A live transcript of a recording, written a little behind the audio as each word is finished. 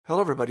Hello,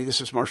 everybody. This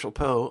is Marshall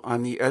Poe.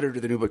 I'm the editor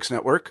of the New Books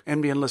Network.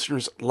 NBN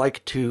listeners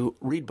like to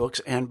read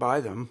books and buy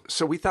them.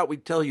 So we thought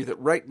we'd tell you that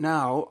right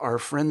now, our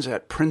friends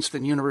at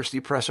Princeton University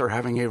Press are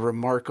having a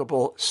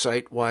remarkable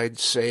site-wide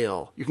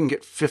sale. You can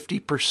get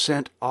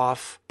 50%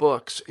 off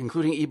books,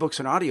 including ebooks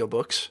and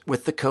audiobooks,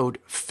 with the code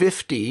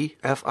 50,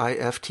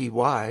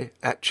 F-I-F-T-Y,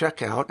 at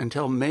checkout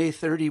until May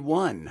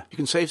 31. You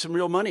can save some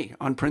real money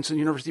on Princeton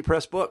University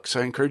Press books.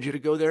 I encourage you to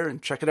go there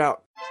and check it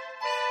out.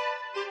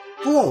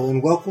 Hello,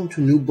 and welcome to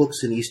New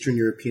Books in Eastern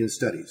European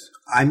Studies.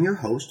 I'm your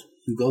host,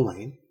 Hugo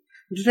Lane,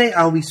 and today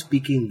I'll be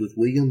speaking with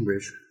William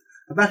Risch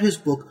about his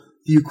book,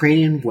 The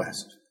Ukrainian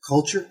West,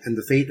 Culture and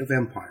the Fate of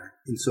Empire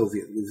in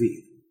Soviet Lviv,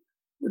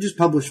 which is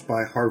published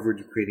by Harvard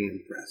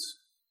Ukrainian Press.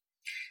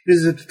 It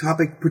is a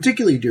topic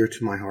particularly dear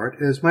to my heart,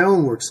 as my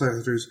own work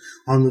centers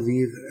on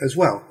Lviv as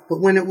well,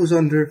 but when it was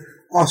under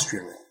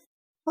Austrian rule.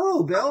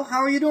 Hello, Bill. How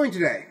are you doing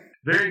today?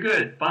 Very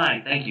good.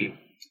 Fine. Thank you.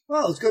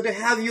 Well, it's good to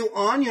have you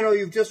on. You know,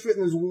 you've just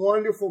written this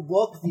wonderful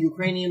book, The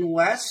Ukrainian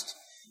West,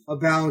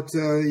 about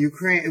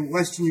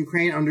Western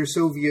Ukraine under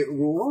Soviet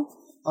rule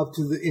up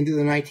to into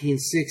the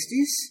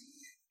 1960s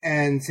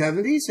and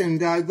 70s.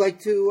 And I'd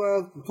like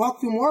to talk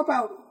to you more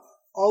about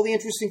all the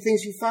interesting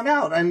things you found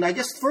out. And I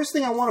guess the first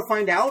thing I want to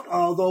find out,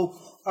 although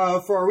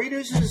for our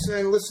readers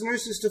and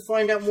listeners, is to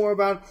find out more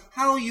about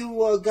how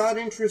you got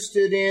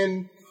interested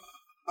in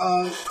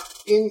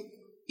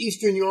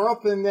Eastern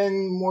Europe, and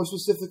then more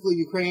specifically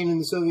Ukraine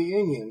and the Soviet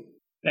Union.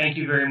 Thank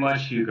you very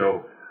much,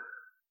 Hugo.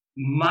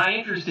 My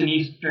interest in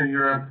Eastern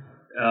Europe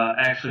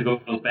actually goes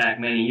back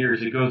many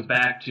years. It goes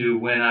back to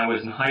when I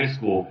was in high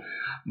school.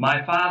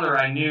 My father,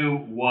 I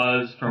knew,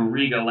 was from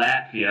Riga,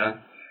 Latvia.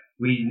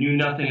 We knew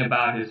nothing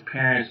about his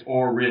parents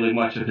or really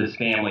much of his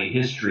family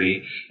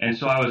history, and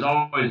so I was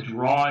always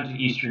drawn to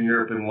Eastern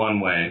Europe in one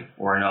way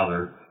or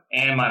another.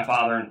 And my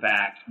father, in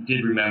fact,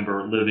 did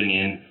remember living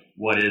in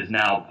what is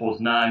now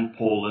Poznan,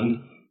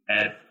 Poland,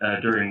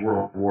 during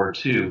World War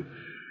II.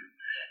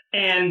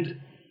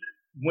 And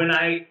when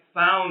I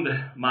found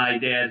my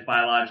dad's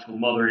biological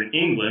mother in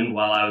England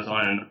while I was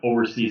on an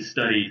overseas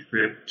study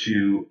trip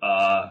to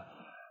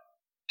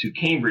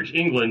Cambridge,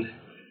 England,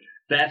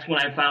 that's when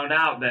I found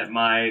out that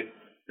my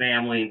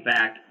family, in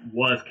fact,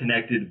 was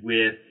connected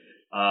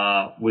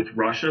with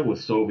Russia,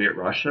 with Soviet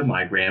Russia.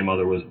 My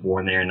grandmother was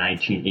born there in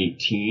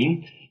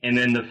 1918. And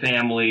then the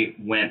family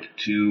went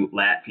to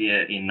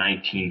Latvia in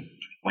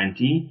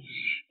 1920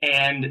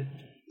 and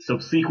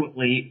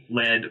subsequently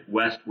led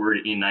westward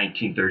in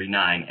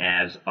 1939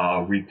 as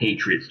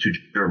repatriates to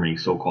Germany,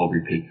 so-called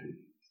repatriates.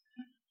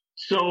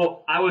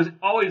 So I was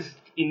always,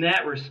 in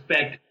that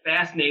respect,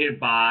 fascinated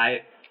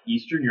by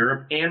Eastern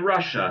Europe and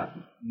Russia.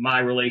 My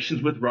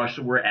relations with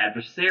Russia were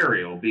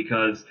adversarial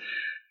because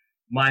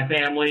my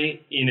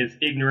family, in its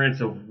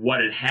ignorance of what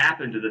had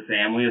happened to the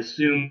family,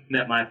 assumed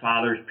that my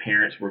father's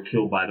parents were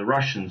killed by the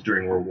Russians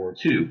during World War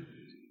II.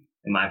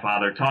 And my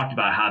father talked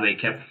about how they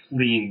kept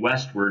fleeing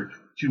westward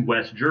to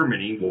West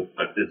Germany,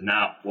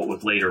 what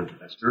was later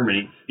West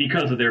Germany,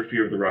 because of their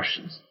fear of the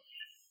Russians.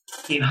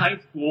 In high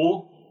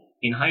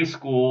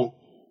school,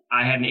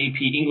 I had an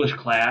AP English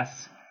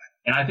class,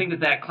 and I think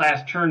that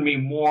class turned me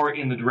more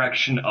in the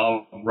direction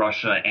of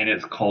Russia and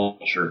its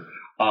culture.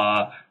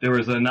 There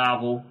was a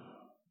novel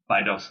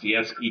by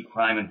Dostoevsky,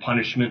 Crime and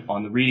Punishment,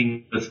 on the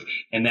reading list,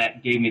 and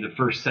that gave me the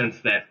first sense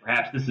that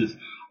perhaps this is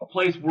a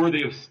place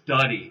worthy of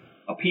study,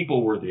 a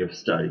people worthy of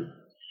study.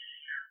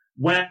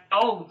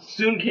 Well,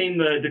 soon came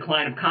the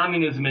decline of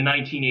communism in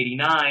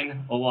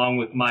 1989, along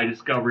with my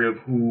discovery of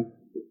who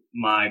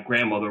my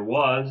grandmother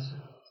was,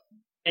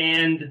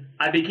 and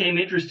I became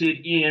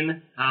interested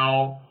in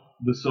how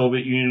the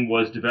Soviet Union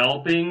was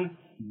developing,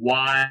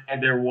 why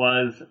there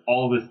was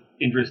all this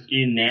interest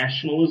in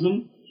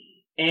nationalism,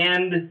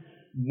 and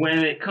when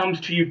it comes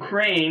to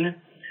Ukraine,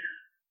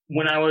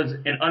 when I was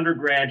an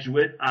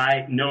undergraduate,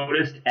 I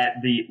noticed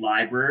at the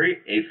library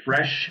a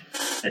fresh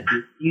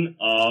edition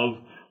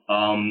of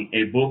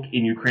a book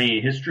in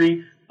Ukrainian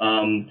history.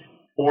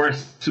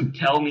 Boris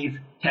Subtelny's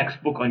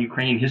textbook on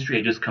Ukrainian history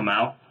had just come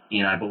out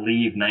in, I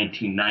believe,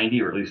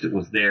 1990, or at least it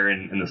was there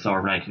in the summer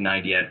of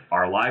 1990 at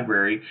our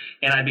library.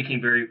 And I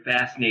became very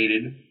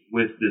fascinated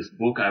with this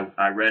book.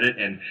 I read it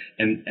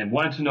and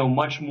wanted to know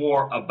much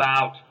more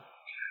about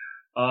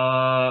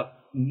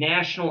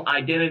national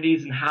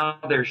identities and how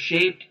they're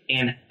shaped,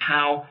 and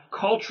how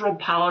cultural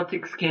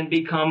politics can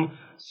become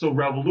so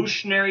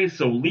revolutionary,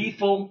 so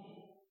lethal.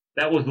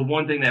 That was the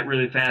one thing that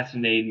really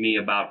fascinated me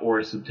about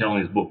Boris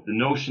Subtelny's book, the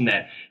notion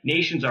that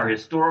nations are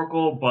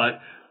historical, but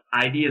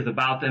ideas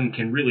about them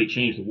can really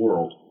change the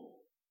world.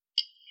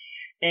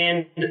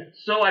 And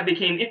so I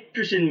became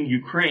interested in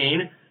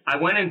Ukraine. I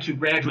went into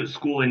graduate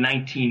school in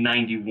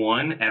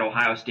 1991 at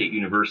Ohio State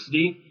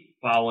University,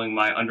 following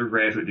my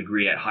undergraduate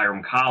degree at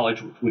Hiram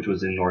College, which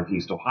was in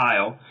Northeast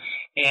Ohio.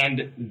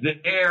 And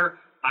there,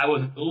 I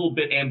was a little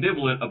bit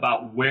ambivalent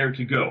about where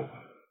to go.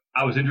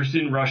 I was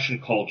interested in Russian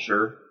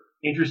culture,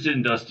 interested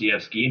in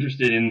Dostoevsky,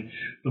 interested in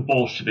the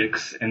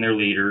Bolsheviks and their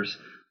leaders,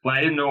 but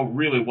I didn't know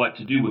really what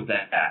to do with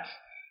that.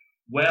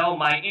 Well,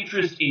 my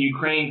interest in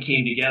Ukraine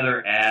came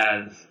together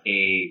as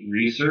a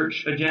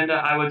research agenda,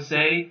 I would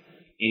say.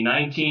 In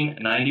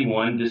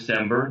 1991,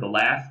 December, the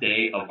last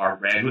day of our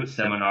graduate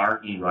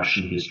seminar in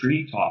Russian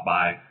history taught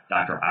by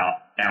Dr.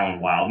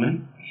 Alan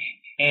Wildman.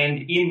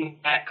 And in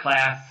that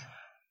class,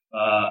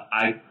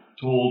 I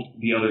told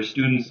the other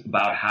students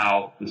about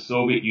how the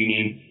Soviet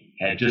Union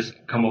had just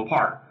come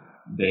apart.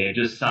 They had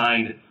just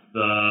signed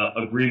the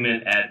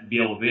agreement at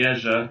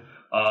Bielovesia,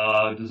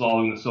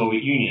 dissolving the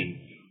Soviet Union.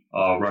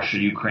 Russia,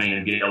 Ukraine,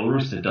 and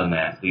Belarus had done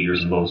that.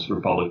 Leaders of those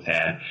republics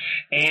had.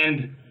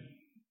 And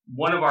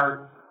one of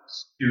our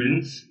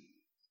students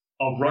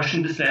of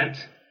Russian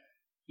descent,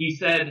 he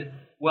said,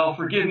 well,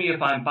 forgive me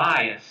if I'm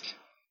biased,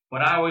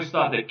 but I always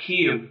thought that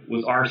Kiev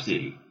was our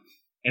city.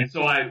 And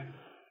so I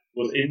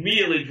was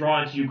immediately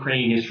drawn to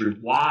Ukrainian history.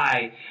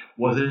 Why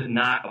was it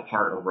not a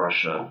part of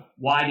Russia?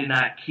 Why did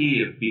not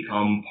Kiev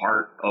become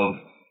part of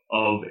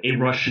a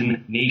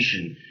Russian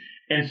nation?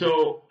 And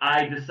so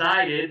I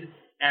decided,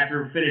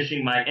 after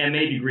finishing my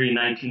MA degree in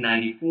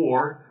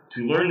 1994,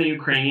 to learn the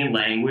Ukrainian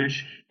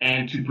language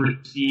and to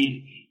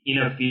proceed in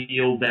a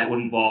field that would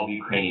involve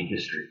Ukrainian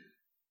history.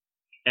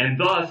 And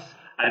thus,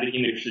 I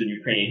became interested in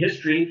Ukrainian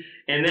history,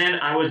 and then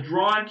I was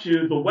drawn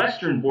to the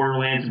western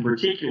borderlands in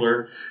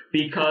particular,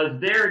 because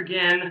there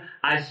again,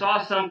 I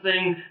saw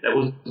something that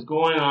was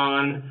going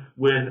on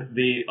with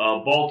the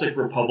Baltic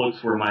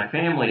republics where my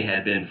family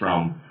had been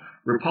from.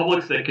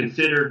 Republics that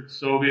considered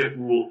Soviet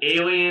rule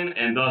alien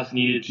and thus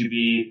needed to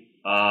be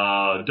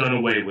done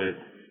away with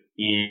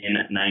in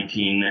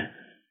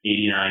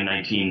 1989,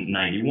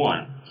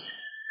 1991.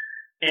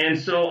 And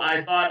so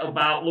I thought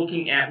about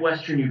looking at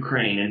Western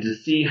Ukraine and to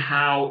see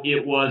how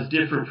it was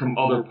different from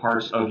other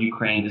parts of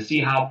Ukraine, to see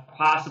how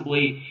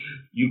possibly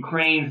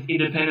Ukraine's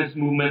independence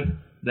movement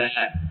that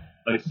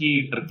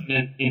achieved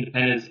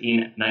independence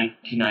in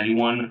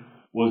 1991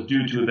 was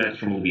due to events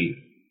from Lviv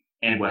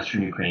and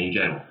Western Ukraine in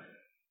general.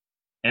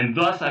 And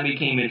thus I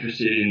became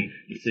interested in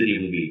the city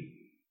of Lviv.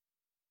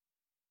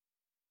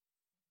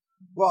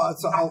 Well,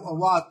 it's a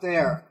lot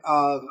there,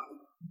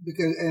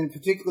 because, and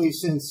particularly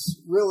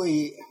since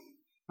really,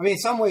 I mean, in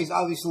some ways,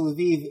 obviously,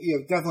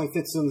 Lviv definitely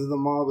fits into the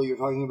model you're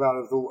talking about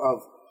of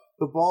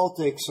the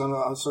Baltics on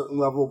a certain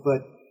level.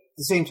 But at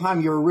the same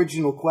time, your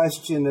original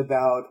question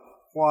about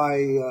why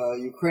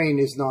Ukraine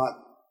is not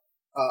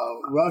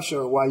Russia,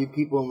 or why you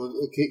people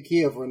in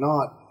Kiev are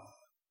not,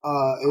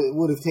 it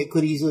would have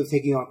could easily have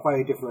taken on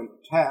quite a different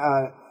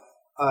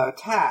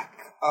tack.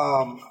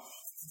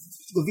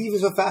 Lviv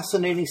is a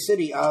fascinating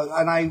city,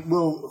 and I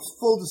will,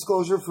 full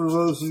disclosure for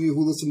those of you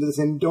who listen to this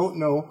and don't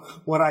know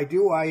what I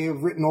do, I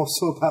have written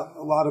also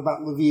a lot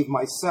about Lviv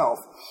myself.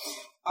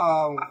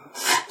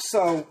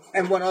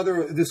 And one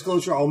other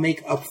disclosure I'll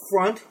make up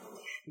front,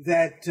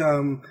 that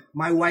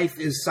my wife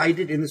is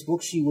cited in this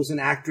book. She was an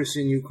actress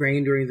in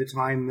Ukraine during the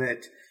time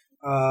that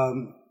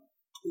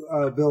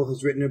Bill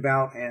has written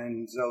about,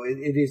 and so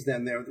it is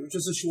then there.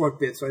 Just a short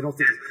bit, so I don't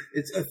think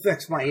it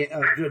affects my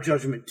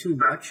judgment too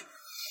much.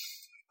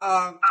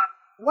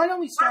 Why don't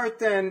we start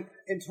then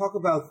and talk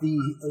about the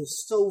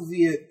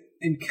Soviet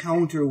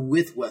encounter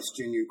with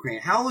Western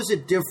Ukraine? How is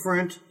it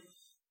different,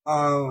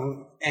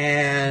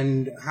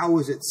 and how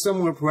is it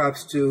similar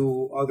perhaps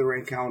to other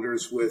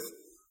encounters with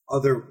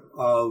other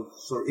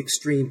sort of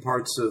extreme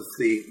parts of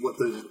what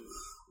the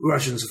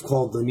Russians have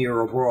called the near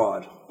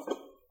abroad?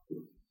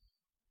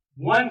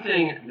 One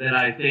thing that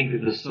I think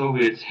that the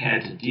Soviets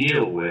had to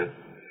deal with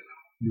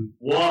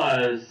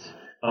was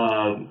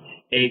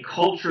a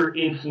culture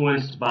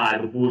influenced by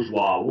the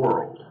bourgeois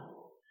world.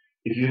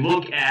 If you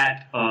look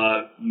at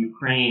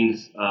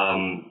Ukraine's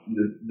the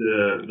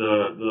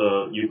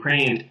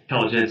Ukrainian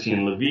intelligentsia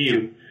in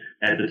Lviv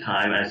at the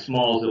time, as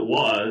small as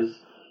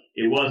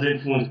it was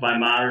influenced by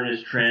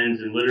modernist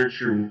trends in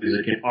literature,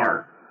 music, and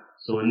art.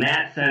 So in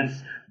that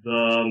sense,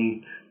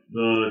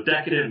 the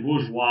decadent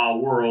bourgeois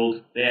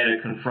world they had to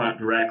confront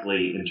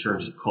directly in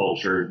terms of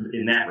culture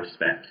in that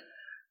respect.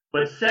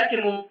 But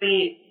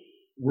secondly,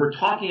 we're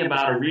talking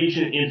about a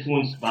region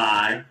influenced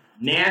by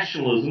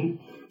nationalism,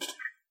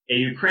 a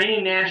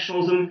Ukrainian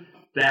nationalism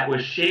that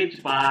was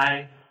shaped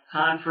by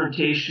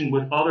confrontation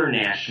with other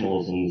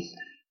nationalisms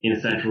in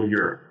Central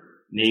Europe,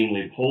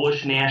 namely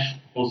Polish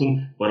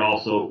nationalism, but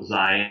also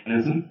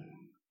Zionism.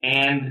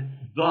 And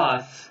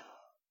thus,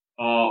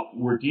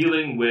 we're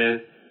dealing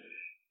with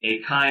a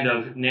kind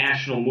of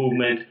national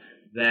movement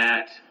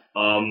that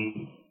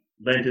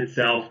lent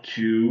itself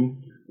to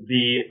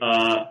the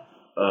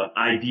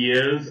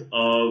ideas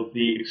of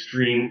the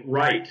extreme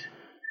right.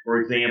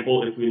 For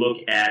example, if we look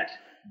at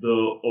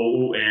the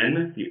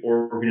OUN, the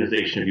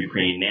Organization of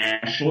Ukrainian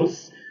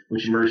Nationalists,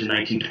 which emerged in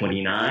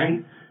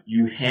 1929,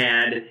 you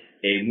had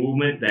a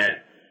movement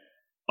that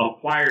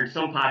acquired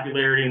some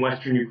popularity in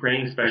Western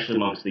Ukraine, especially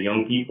amongst the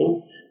young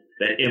people,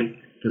 that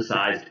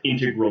emphasized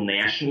integral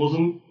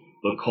nationalism,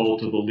 the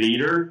cult of the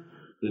leader,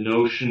 the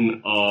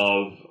notion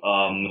of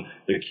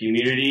the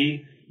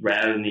community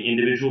rather than the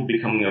individual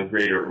becoming of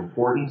greater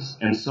importance,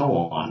 and so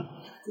on.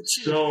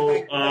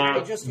 I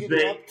just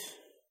interrupt?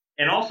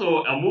 and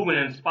also a movement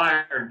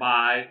inspired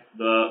by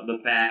the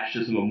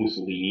fascism of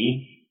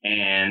Mussolini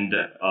and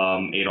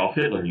Adolf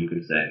Hitler, you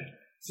could say.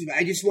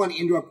 I just want to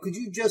interrupt. Could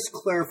you just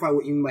clarify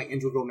what you mean by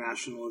integral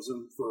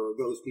nationalism for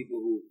those people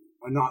who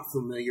are not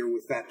familiar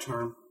with that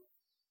term?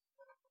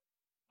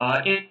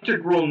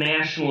 Integral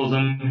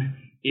nationalism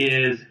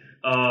is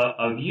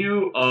a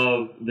view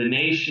of the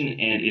nation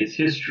and its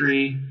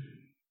history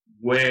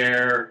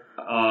where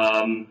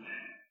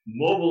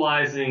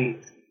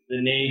mobilizing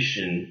the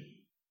nation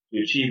to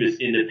achieve its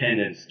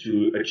independence,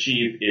 to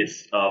achieve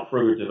its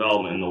further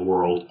development in the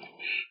world,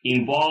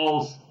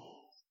 involves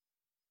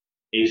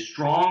a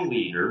strong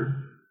leader,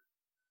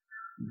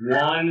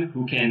 one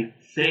who can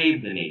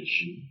save the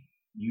nation,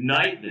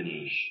 unite the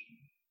nation.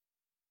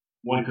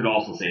 One could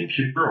also say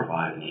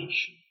purify the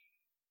nation.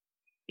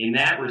 In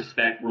that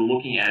respect, we're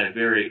looking at a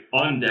very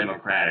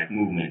undemocratic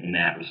movement in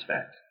that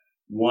respect.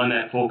 One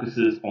that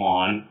focuses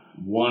on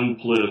one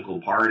political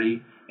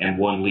party and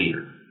one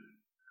leader.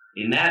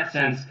 In that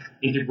sense,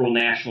 integral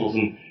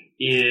nationalism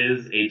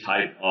is a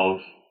type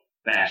of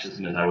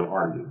fascism, as I would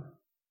argue.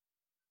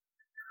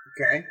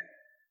 Okay.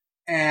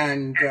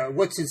 And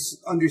what's its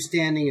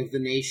understanding of the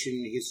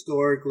nation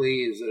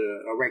historically? Is it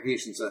a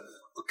recognition it's a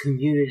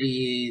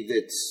community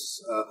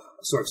that's a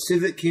sort of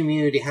civic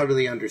community? How do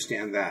they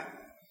understand that?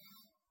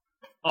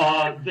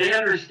 They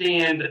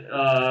understand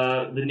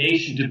the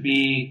nation to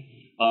be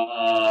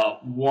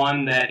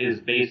one that is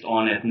based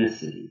on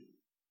ethnicity,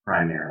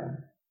 primarily.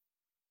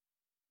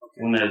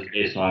 Okay. One that is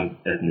based on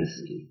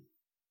ethnicity.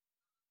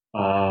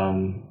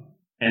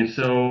 And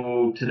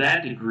so, to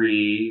that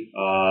degree,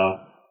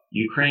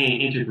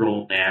 Ukrainian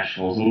integral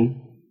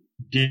nationalism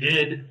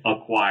did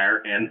acquire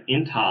an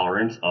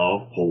intolerance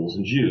of Poles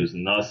and Jews,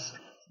 and thus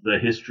the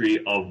history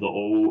of the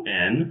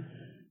OUN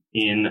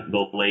in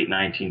the late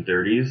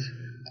 1930s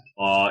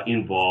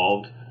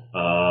involved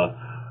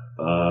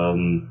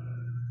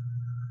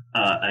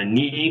a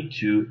need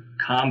to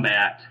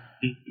combat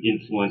the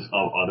influence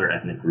of other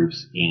ethnic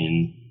groups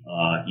in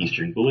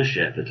eastern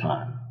Galicia at the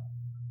time.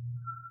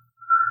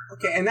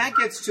 Okay, and that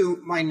gets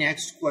to my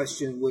next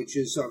question, which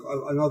is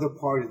another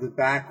part of the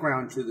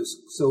background to this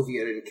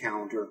Soviet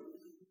encounter.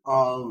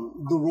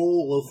 The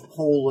role of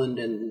Poland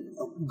and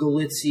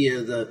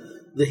Galicia,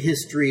 the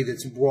history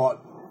that's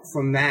brought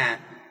from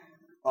that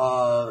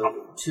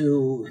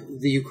to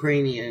the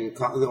Ukrainian,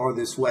 or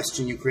this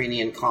Western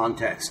Ukrainian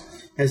context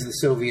as the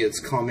Soviets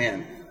come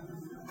in.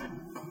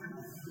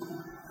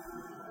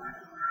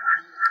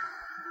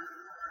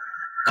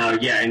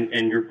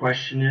 And your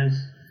question is?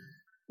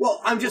 Well,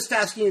 I'm just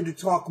asking you to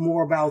talk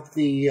more about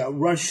the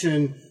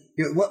Russian,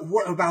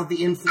 what about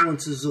the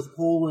influences of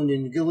Poland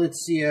and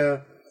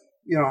Galicia?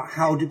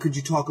 Could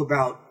you talk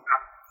about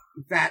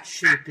that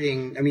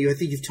shaping? I mean, I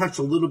think you've touched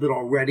a little bit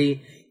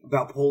already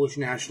about Polish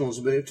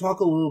nationalism, but talk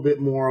a little bit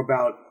more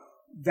about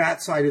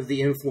that side of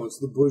the influence,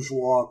 the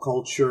bourgeois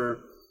culture,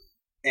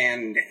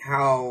 and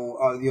how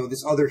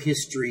this other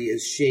history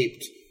is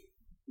shaped,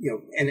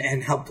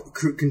 and helped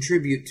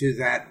contribute to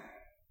that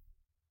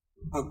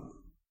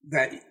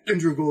that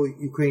integral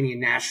Ukrainian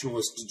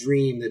nationalist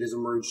dream that has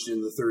emerged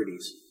in the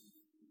 30s.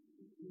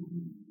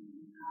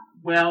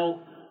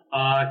 Well,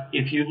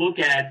 if you look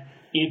at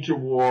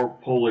interwar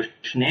Polish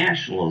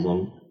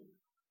nationalism,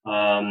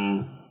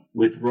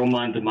 with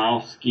Roman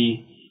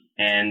Dmowski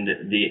and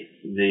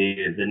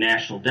the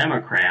National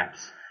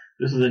Democrats,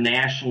 this is a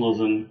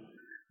nationalism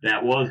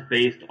that was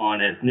based on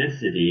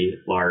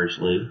ethnicity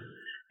largely,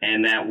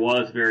 and that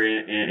was very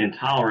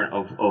intolerant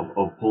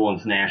of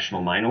Poland's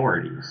national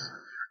minorities.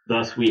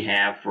 Thus, we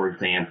have, for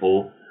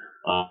example,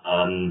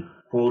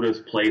 quotas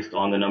placed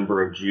on the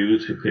number of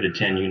Jews who could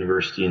attend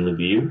university in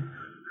Lviv,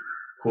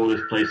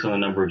 quotas placed on the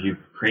number of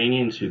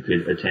Ukrainians who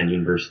could attend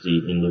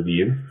university in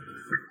Lviv at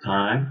the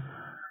time.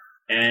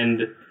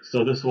 And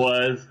so this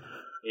was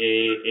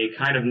a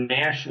kind of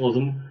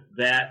nationalism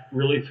that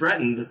really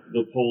threatened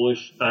the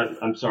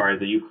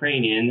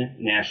Ukrainian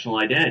national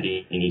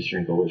identity in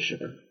Eastern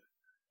Galicia.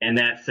 And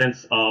that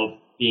sense of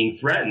being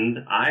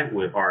threatened, I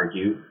would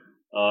argue,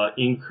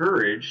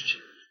 encouraged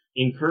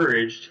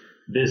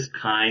this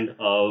kind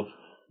of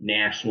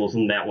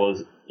nationalism that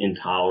was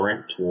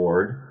intolerant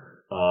toward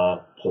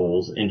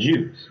Poles and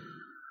Jews.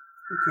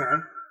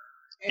 Okay.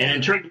 And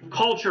in terms of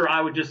culture, I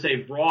would just say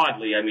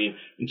broadly,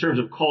 in terms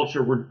of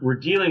culture, we're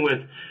dealing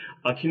with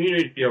a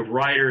community of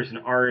writers and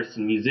artists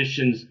and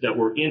musicians that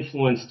were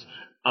influenced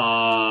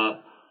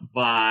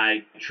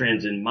by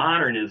trends in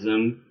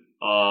modernism.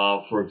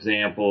 For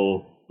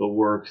example, the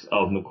works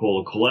of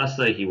Mykola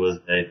Kolesa. He was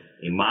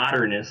a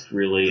modernist,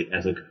 really,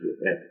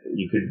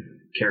 you could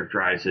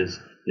characterize his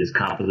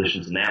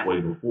compositions in that way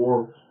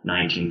before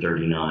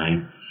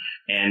 1939.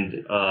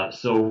 And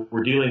so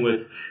we're dealing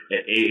with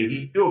a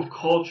view of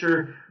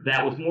culture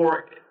that was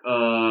more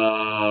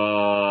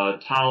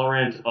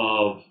tolerant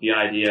of the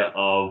idea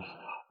of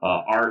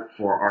art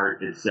for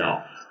art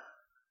itself.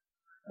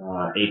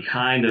 A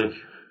kind of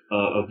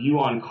a view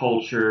on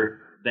culture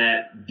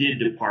that did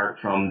depart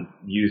from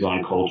views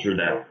on culture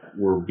that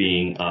were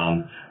being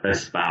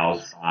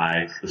espoused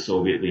by the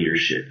Soviet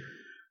leadership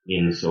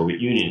in the Soviet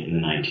Union in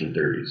the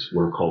 1930s,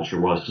 where culture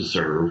was to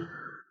serve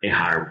a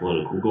higher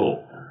political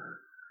goal.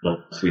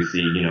 Thus we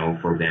see,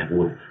 for example,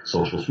 with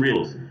socialist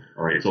realism.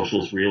 All right,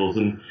 socialist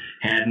realism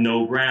had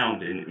no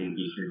ground in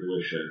Eastern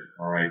Galicia.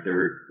 All right,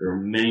 there are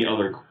many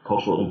other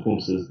cultural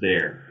influences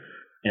there,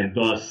 and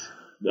thus,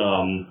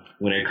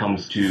 when it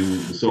comes to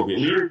the Soviet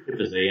leadership,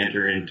 as they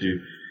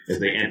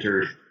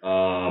entered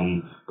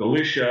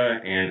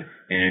Galicia and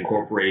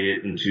incorporate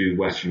it into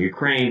Western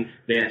Ukraine,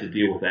 they have to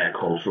deal with that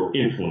cultural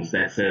influence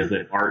that says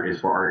that art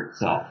is for art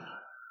itself.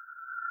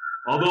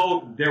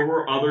 Although there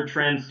were other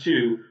trends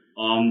too,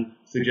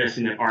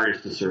 suggesting that art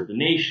is to serve the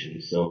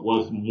nation, so it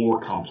was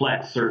more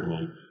complex,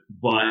 certainly.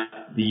 But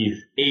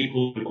these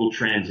apolitical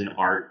trends in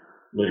art,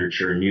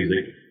 literature, and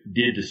music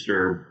did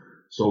disturb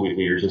Soviet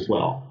leaders as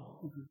well.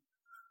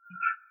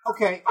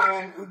 Okay,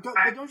 and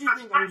don't you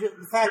think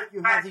the fact that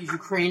you have these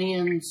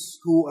Ukrainians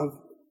who have,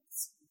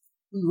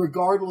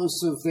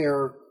 regardless of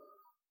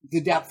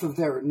the depth of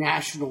their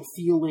national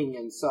feeling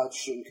and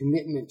such and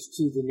commitment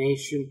to the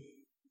nation,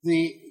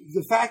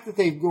 the fact that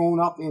they've grown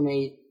up in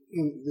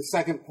the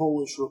Second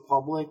Polish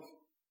Republic,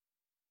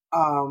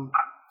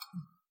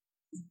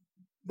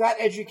 that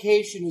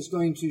education is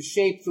going to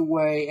shape the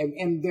way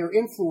and their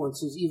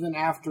influences even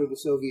after the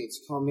Soviets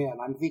come in.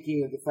 I'm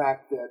thinking of the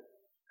fact that,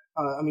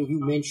 you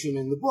mentioned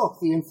in the book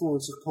the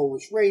influence of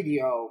Polish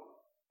radio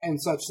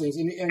and such things.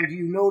 And do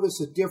you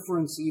notice a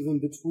difference even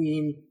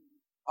between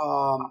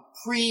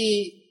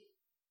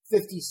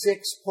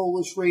pre-56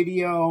 Polish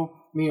radio?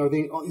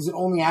 Is it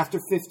only after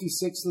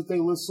 56 that they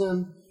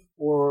listen,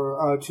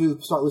 or to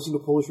start listening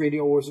to Polish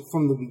radio, or is it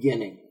from the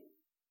beginning?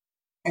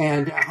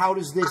 And how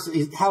does this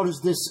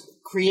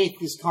create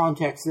this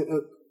context that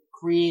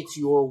creates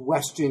your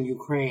Western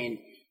Ukraine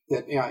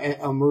that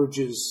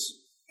emerges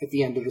at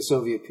the end of the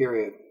Soviet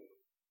period?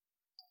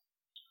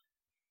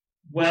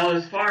 Well,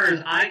 as far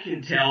as I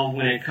can tell,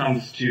 when it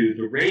comes to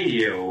the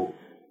radio,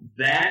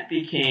 that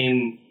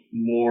became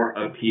more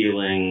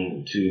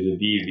appealing to the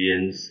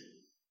Vivians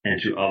and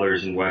to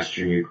others in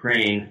Western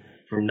Ukraine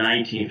from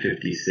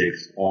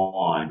 1956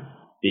 on,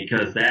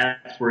 because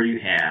that's where you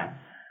have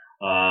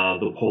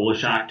the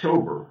Polish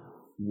October,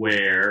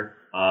 where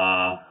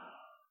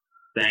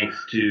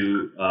thanks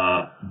to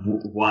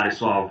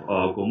Władysław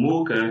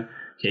Gomułka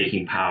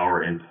taking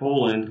power in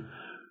Poland,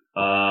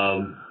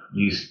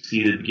 you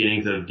see the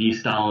beginnings of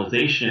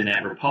de-Stalinization in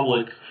that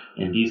republic,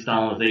 and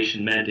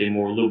de-Stalinization meant a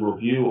more liberal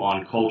view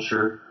on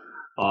culture,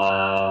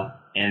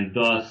 and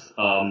thus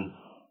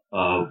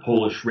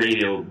Polish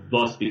radio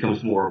thus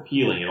becomes more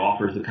appealing. It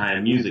offers the kind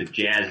of music,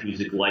 jazz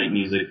music, light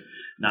music,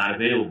 not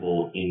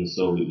available in the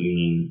Soviet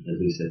Union, at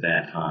least at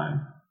that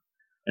time.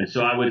 And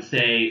so I would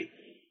say,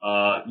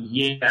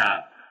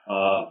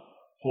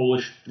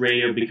 Polish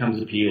radio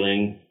becomes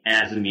appealing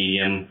as a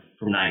medium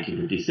from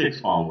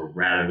 1956 onward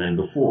rather than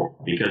before.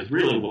 Because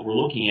really what we're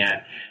looking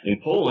at in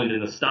Poland in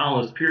the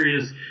Stalinist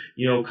period is,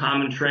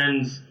 common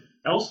trends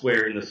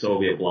elsewhere in the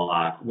Soviet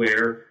bloc,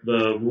 where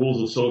the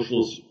rules of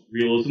socialist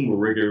realism were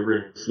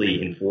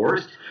rigorously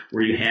enforced,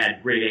 where you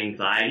had great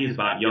anxieties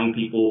about young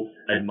people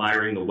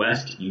admiring the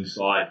West. You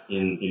saw it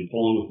in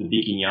Poland with the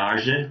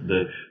Wikiniarze,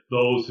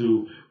 those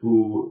who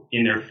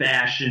in their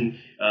fashion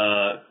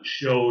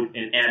showed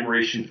an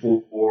admiration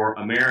for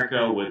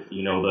America with,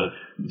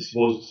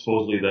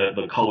 supposedly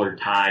the colored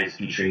ties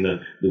featuring the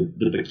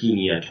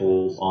bikini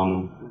atolls on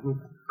them. Mm-hmm.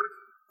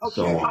 Okay.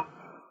 So,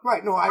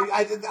 right. No,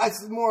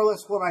 that's more or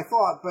less what I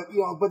thought. But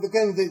but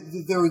again,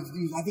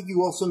 I think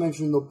you also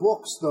mentioned the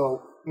books,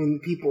 though, in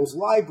people's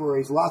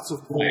libraries. Lots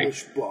of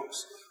Polish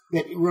books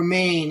that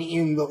remain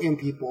in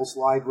people's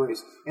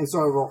libraries and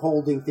sort of are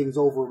holding things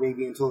over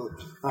maybe until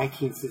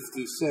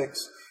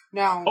 1956.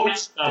 Now,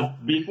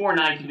 before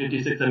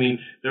 1956,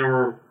 there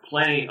were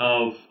plenty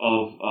of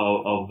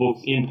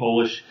books in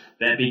Polish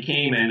that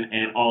became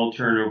an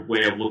alternative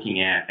way of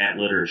looking at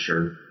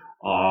literature.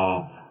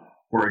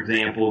 For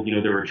example,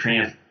 there were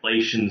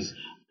translations.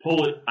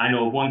 I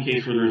know of one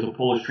case where there was a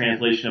Polish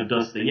translation of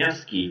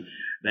Dostoevsky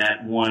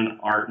that one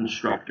art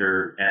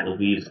instructor at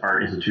Lviv's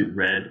Art Institute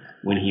read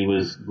when he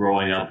was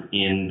growing up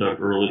in the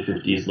early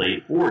 50s,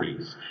 late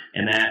 40s.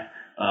 And that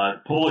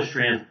Polish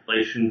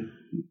translation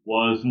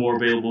was more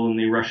available than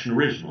the Russian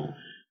original.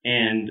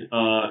 And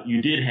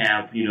you did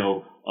have,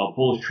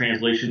 Polish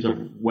translations of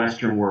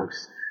Western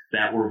works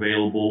that were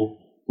available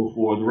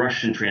before the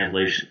Russian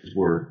translations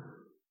were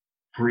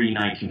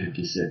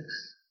pre-1956.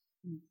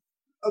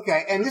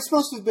 Okay, and this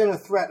must have been a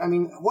threat.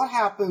 What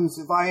happens,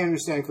 if I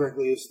understand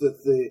correctly, is that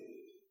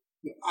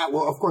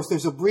of course,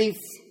 there's a brief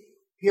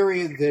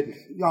period that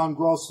Jan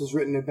Gross has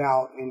written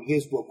about in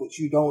his book, which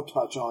you don't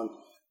touch on,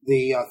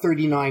 the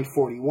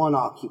 39-41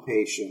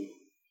 occupation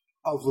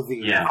of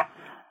Lviv. Yeah.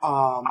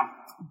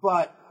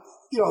 But,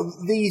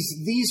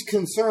 these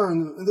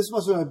concerns, this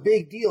must have been a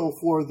big deal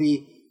for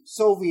the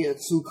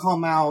Soviets who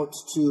come out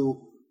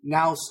to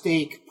now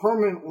stake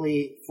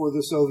permanently for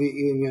the Soviet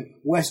Union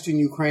Western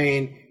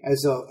Ukraine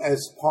as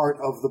part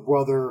of the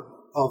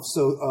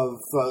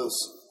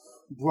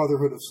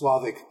Brotherhood of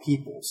Slavic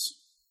Peoples.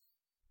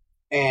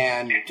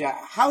 And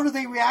how do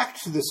they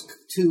react to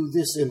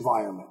this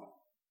environment?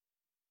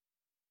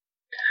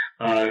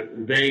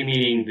 They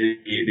meaning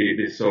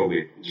the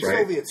Soviets, right?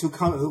 Soviets who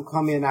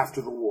come in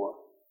after the war.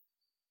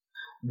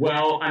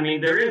 Well, I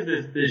mean, there is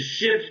this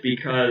shift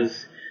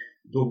because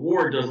the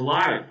war does a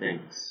lot of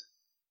things.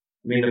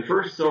 I mean, the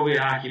first Soviet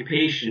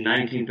occupation,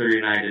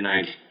 1939 to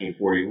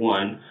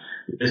 1941,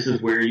 this is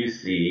where you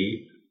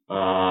see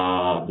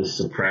the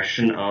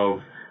suppression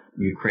of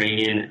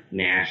Ukrainian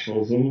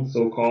nationalism,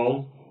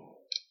 so-called,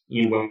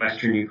 in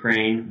Western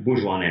Ukraine,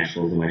 bourgeois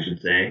nationalism, I should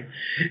say,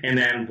 and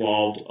that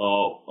involved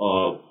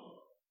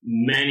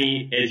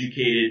many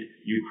educated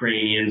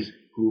Ukrainians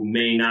who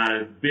may not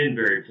have been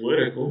very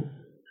political,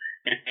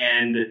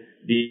 and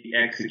the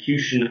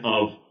execution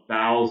of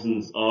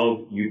thousands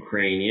of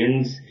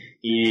Ukrainians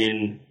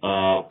in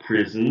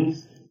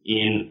prisons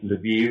in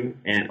Lviv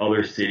and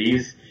other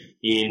cities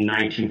in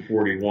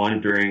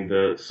 1941 during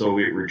the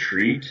Soviet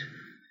retreat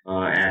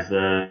as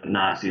the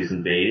Nazis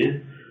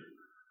invaded.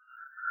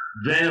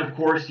 Then, of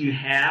course, you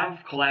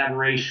have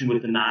collaboration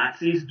with the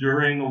Nazis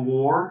during the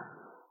war,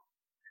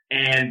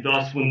 and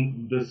thus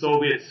when the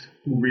Soviets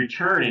who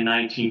return in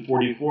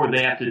 1944,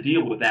 they have to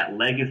deal with that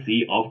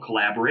legacy of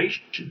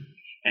collaboration.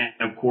 And,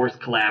 of course,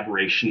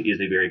 collaboration is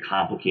a very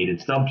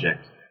complicated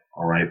subject,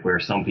 all right, where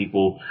some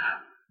people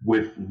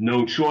with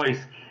no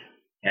choice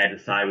had to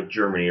side with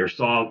Germany or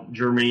saw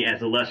Germany as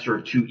the lesser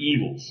of two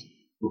evils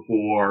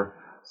before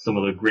some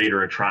of the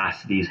greater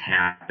atrocities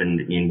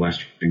happened in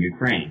Western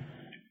Ukraine.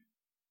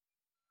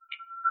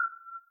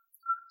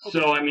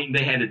 So, I mean,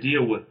 they had to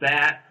deal with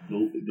that.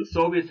 The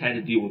Soviets had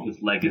to deal with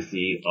this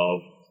legacy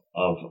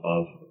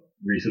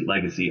recent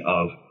legacy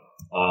of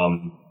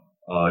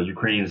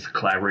Ukraine's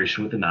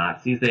collaboration with the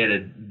Nazis.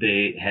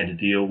 They had to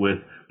deal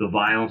with the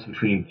violence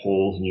between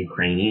Poles and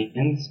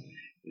Ukrainians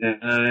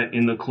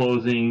in the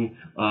closing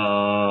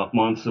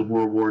months of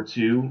World War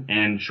II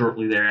and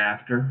shortly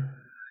thereafter.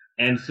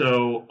 And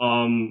so,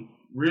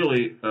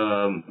 really,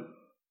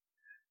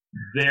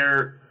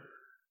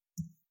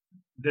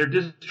 they're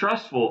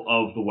distrustful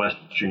of the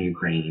Western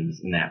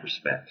Ukrainians in that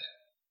respect.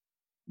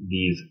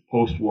 These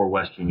post-war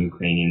Western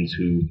Ukrainians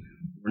who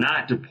were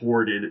not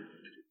deported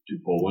to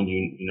Poland.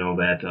 You know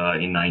that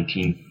in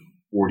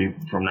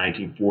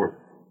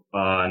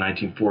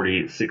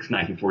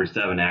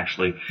 1947,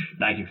 actually,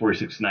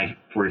 1946 to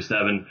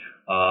 1947,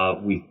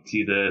 we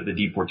see the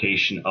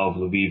deportation of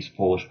Lviv's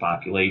Polish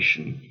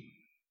population.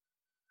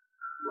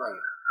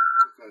 Right.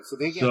 Okay. So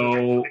they get.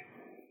 So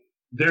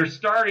they're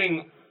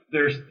starting.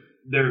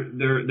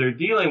 They're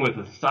dealing with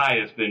a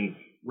society that's been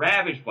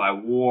ravaged by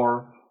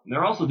war, and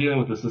they're also dealing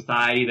with a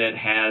society that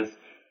has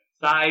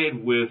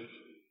sided with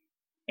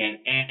an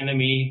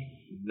enemy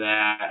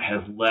that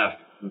has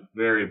left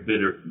very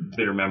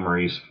bitter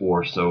memories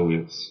for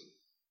Soviets.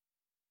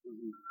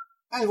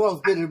 As well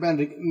as bitter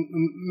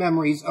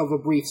memories of a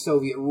brief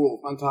Soviet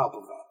rule on top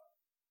of that.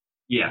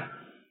 Yeah.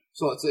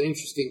 So it's an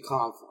interesting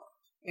conflict.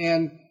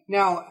 And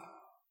now,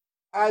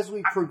 as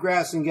we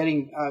progress and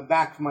getting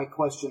back to my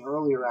question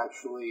earlier,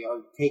 actually,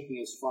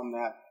 taking us from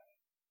that,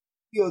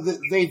 you know,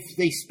 they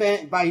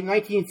spent, by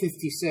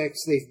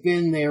 1956, they've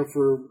been there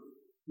for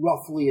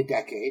roughly a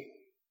decade.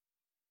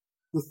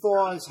 The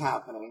thaw is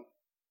happening.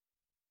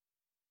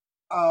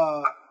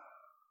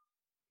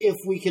 If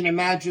we can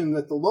imagine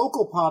that the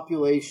local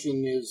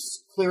population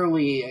is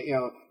clearly,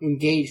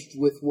 engaged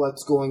with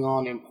what's going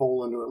on in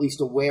Poland, or at least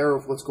aware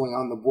of what's going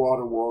on in the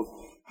broader world,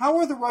 how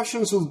are the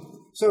Russians who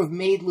sort of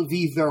made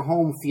Lviv their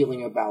home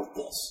feeling about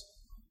this?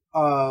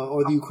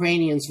 Or the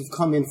Ukrainians who've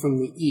come in from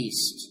the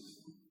east?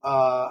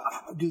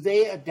 Do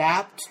they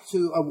adapt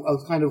to a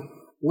kind of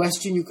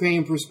Western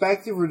Ukrainian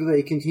perspective, or do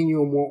they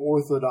continue a more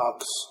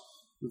orthodox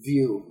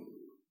view?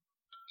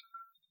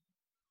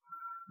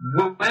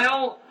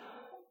 Well,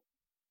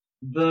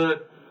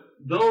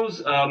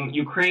 those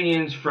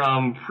Ukrainians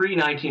from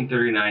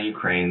pre-1939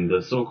 Ukraine,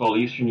 the so-called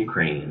Eastern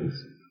Ukrainians,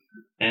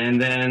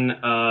 and then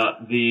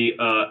the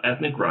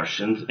ethnic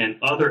Russians and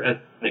other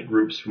ethnic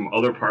groups from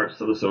other parts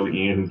of the Soviet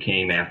Union who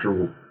came after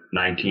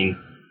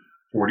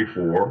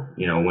 1944,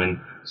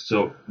 when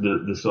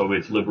the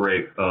Soviets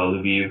liberate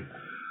Lviv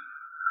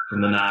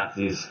from the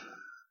Nazis.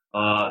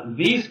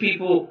 These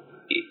people,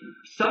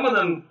 some of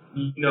them,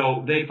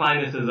 they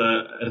find this as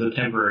a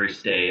temporary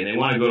stay, and they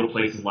want to go to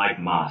places like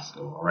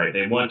Moscow. All right,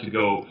 they want to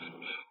go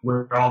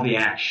where all the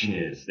action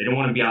is. They don't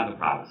want to be out in the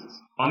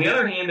provinces. On the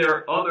other hand, there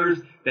are others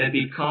that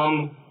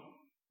become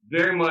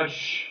very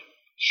much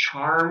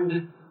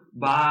charmed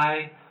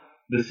by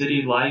the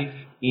city life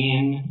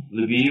in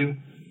Lviv.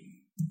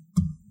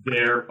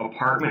 Their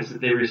apartments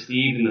that they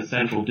received in the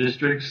central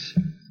districts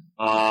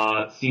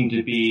seem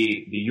to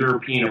be the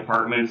European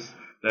apartments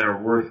that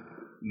are worth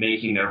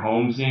making their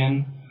homes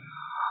in.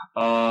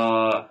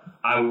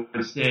 I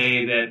would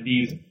say that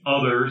these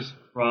others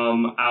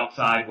from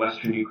outside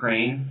Western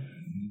Ukraine,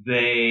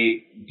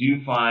 they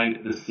do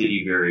find the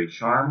city very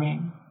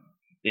charming.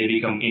 They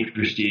become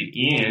interested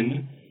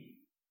in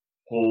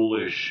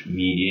Polish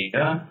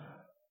media.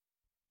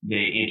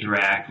 They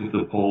interact with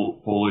the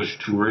Polish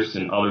tourists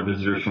and other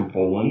visitors from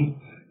Poland.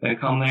 that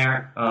come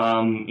there,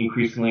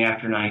 increasingly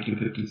after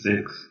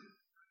 1956.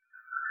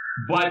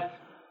 But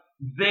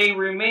they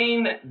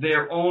remain in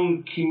their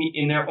own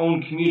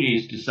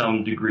communities to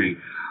some degree.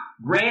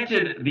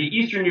 Granted, the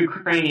Eastern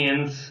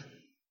Ukrainians,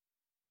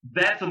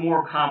 that's a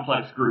more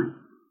complex group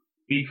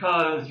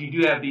because you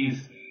do have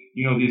these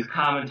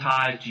common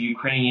ties to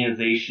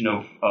Ukrainianization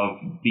of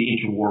the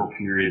interwar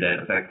period that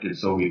affected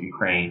Soviet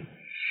Ukraine.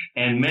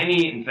 And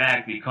many, in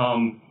fact,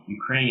 become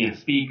Ukrainian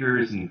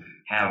speakers and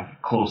have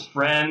close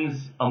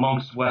friends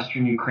amongst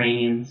Western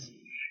Ukrainians.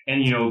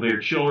 And, their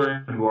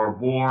children who are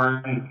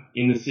born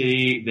in the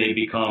city, they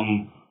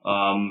become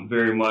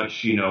very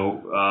much,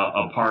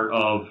 a part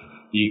of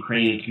the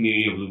Ukrainian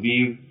community of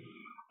Lviv.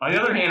 On the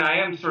other hand, I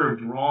am sort of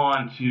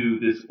drawn to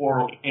this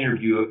oral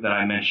interview that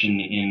I mentioned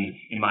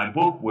in my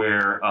book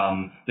where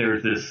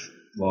there's this,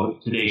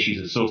 today she's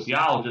a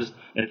sociologist,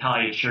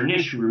 Natalia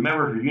Chernish, who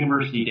remembered her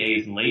university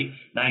days in late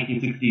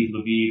 1960s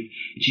Lviv.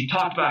 And she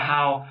talked about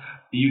how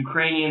the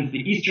Ukrainians, the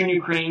Eastern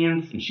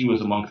Ukrainians, and she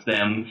was amongst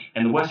them,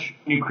 and the Western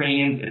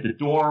Ukrainians at the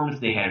dorms,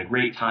 they had a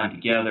great time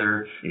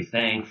together. They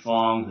sang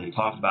songs. They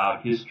talked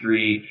about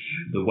history.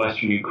 The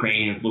Western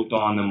Ukrainians looked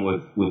on them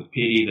with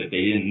pity that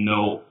they didn't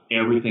know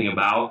everything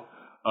about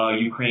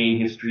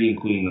Ukrainian history,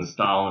 including the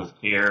Stalinist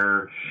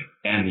terror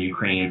and the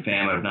Ukrainian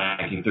famine of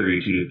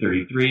 1932 to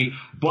 33.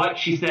 But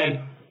she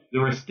said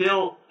there was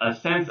still a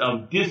sense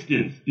of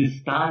distance,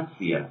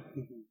 distancia.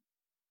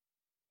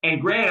 And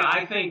granted,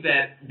 I think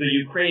that the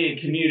Ukrainian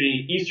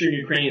community, Eastern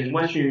Ukrainians and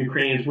Western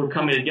Ukrainians, were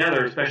coming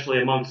together, especially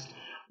amongst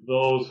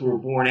those who were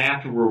born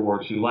after World War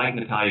II, like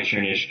Natalia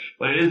Chernish.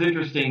 But it is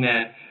interesting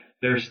that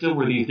there still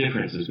were these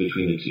differences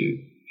between the two.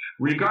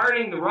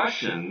 Regarding the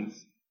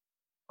Russians,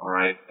 all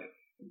right,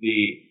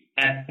 the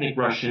ethnic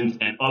Russians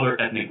and other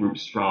ethnic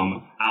groups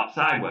from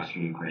outside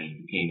Western Ukraine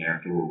who came there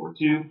after World War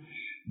II,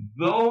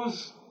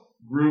 those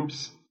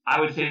groups, I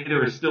would say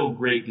there is still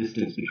great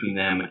distance between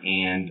them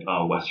and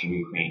Western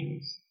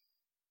Ukrainians.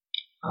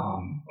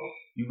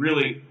 You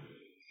really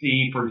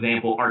see, for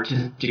example,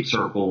 artistic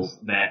circles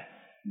that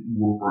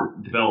were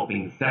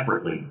developing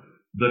separately.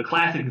 The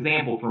classic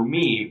example for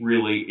me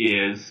really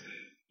is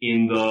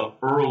in the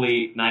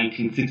early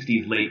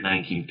 1960s, late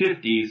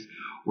 1950s,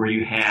 where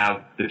you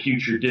have the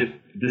future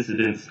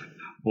dissidents,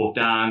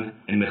 Bogdan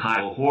and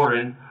Mikhail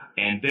Horin,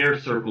 and their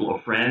circle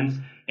of friends,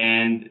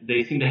 and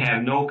they seem to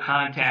have no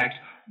contact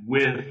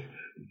with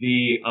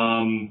the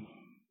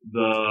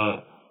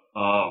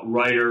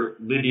writer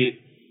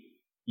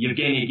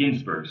Yevgenia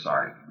Ginsburg,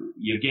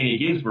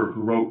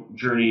 who wrote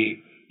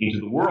Journey into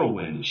the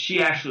Whirlwind.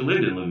 She actually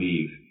lived in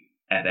Lviv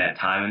at that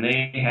time, and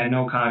they had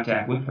no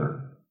contact with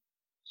her.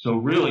 So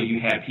really,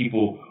 you had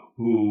people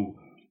who,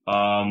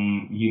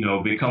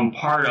 become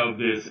part of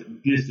this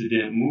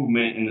dissident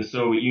movement in the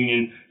Soviet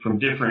Union from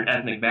different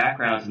ethnic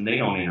backgrounds, and they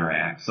don't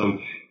interact. So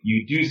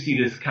you do see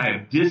this kind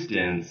of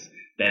distance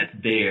that's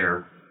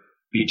there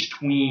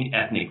between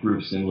ethnic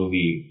groups in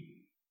Lviv,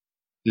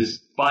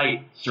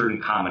 despite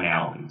certain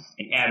commonalities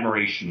and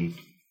admiration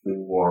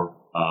for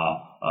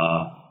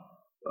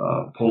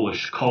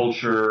Polish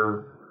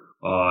culture,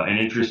 an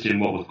interest in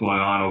what was going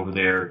on over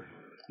there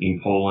in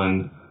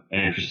Poland, an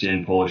interest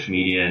in Polish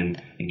media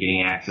and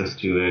getting access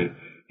to it,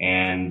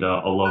 and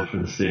a love for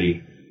the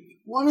city.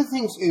 One of the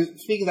things is,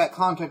 speaking of that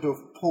contact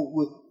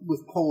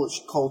with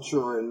Polish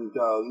culture and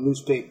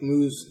newspaper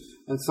news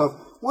and stuff,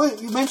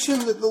 you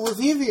mentioned that the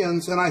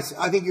Lvivians, and I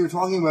think you were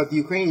talking about the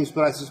Ukrainians,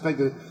 but I suspect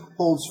it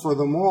holds for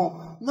them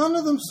all. None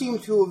of them seem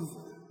to have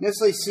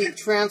necessarily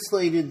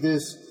translated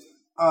this,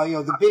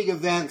 the big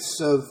events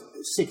of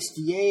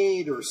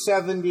 68 or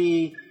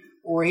 70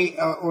 or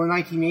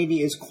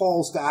 1980 as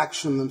calls to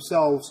action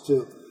themselves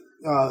to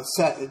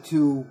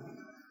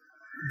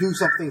do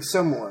something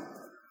similar.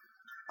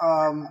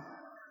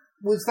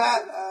 Was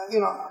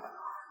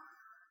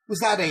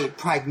that a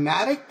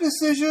pragmatic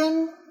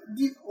decision,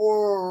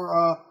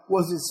 or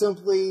was it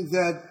simply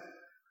that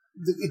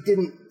it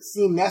didn't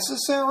seem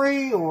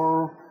necessary,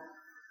 or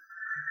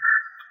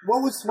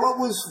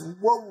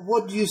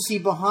what do you see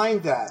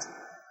behind that?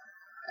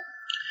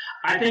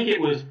 I think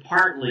it was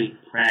partly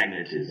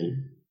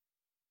pragmatism,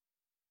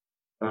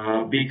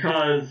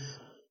 because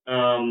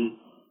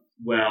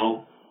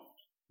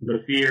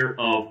the fear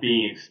of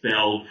being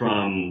expelled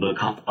from the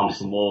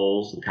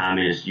Komsomols, the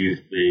Communist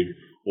Youth League,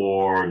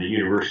 or the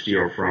university,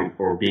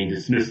 or being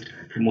dismissed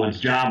from one's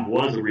job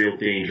was a real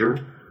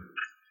danger.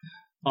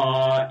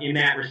 In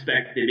that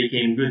respect, they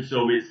became good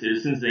Soviet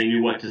citizens. They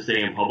knew what to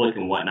say in public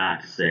and what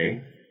not to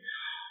say.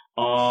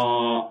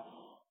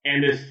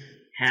 And this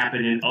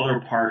happened in other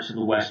parts of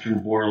the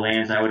Western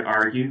borderlands, I would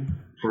argue.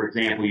 For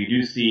example, you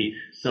do see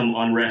some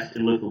unrest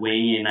in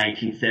Lithuania in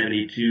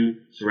 1972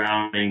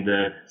 surrounding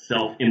the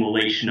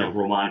self-immolation of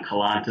Roman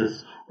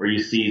Kalantas, or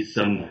you see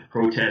some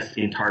protests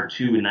in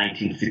Tartu in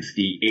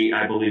 1968,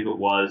 I believe it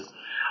was.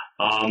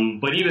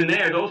 But even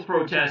there, those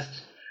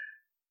protests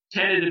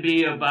tended to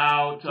be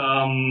about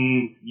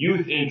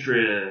youth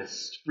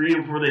interest,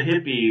 freedom for the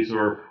hippies,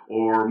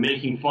 or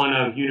making fun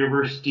of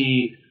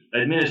university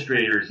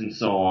administrators and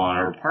so on,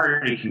 or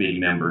party committee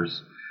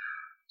members.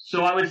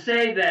 So I would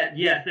say that,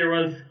 yes, there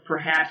was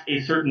perhaps a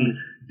certain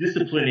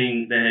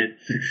disciplining that had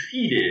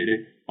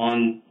succeeded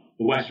on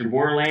the Western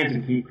borderlands,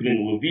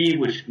 including Lviv,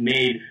 which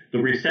made the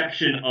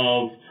reception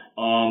of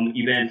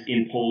events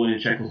in Poland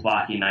and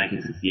Czechoslovakia in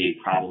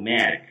 1968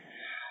 problematic.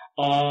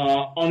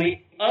 On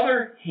the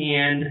other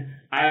hand,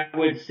 I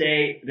would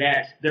say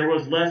that there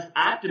was less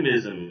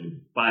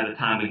optimism by the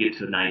time we get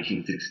to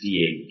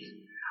 1968.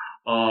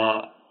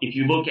 If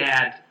you look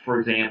at, for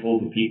example,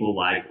 the people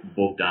like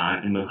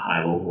Bogdan and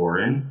Mikhailo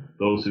Horin,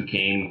 those who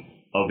came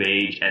of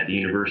age at the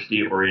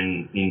university or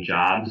in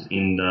jobs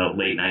in the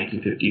late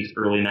 1950s,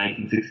 early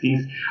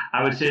 1960s,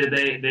 I would say that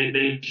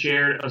they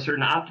shared a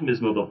certain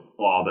optimism of the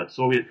fall, that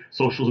Soviet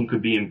socialism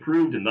could be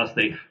improved, and thus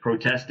they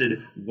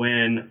protested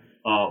when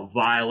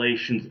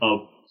violations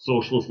of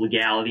socialist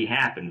legality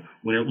happened,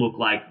 when it looked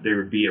like there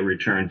would be a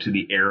return to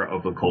the era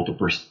of the cult of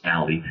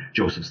personality,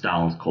 Joseph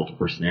Stalin's cult of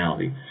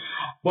personality.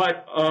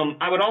 But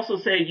I would also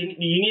say you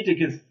need to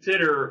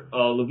consider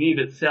Lviv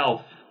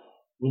itself,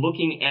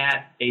 looking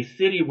at a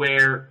city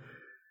where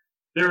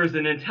there is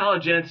an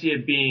intelligentsia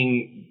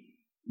being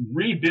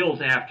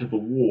rebuilt after the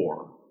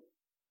war.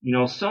 You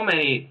know, so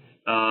many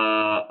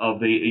of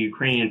the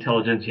Ukrainian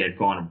intelligentsia had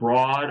gone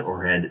abroad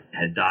or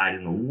had died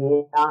in the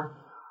war.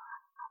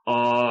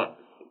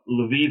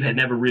 Lviv had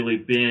never really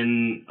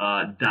been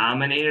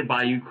dominated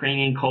by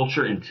Ukrainian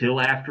culture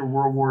until after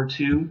World War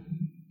II.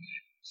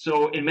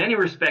 So in many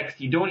respects,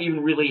 you don't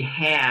even really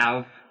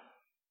have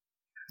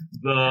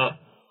the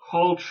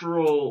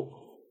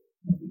cultural,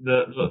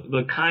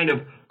 the kind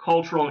of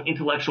cultural and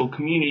intellectual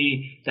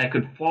community that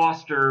could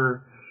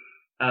foster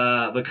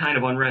the kind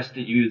of unrest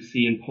that you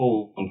see in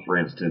Poland, for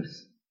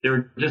instance.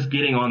 They're just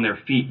getting on their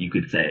feet, you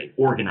could say,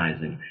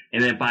 organizing.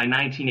 And then by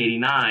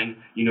 1989,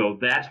 you know,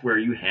 that's where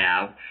you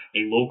have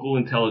a local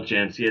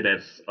intelligentsia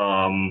that's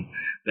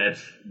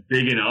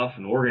big enough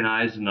and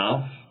organized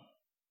enough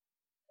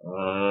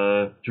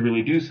to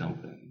really do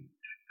something.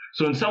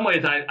 So in some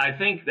ways, I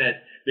think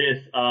that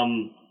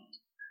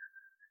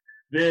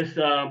this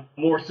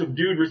more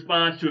subdued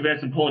response to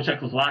events in Poland and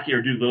Czechoslovakia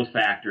are due to those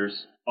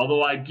factors.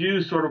 Although I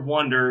do sort of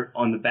wonder,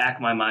 on the back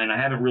of my mind, I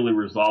haven't really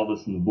resolved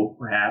this in the book,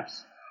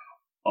 perhaps,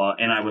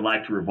 and I would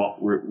like to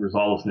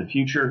resolve this in the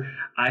future.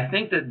 I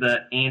think that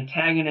the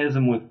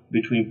antagonism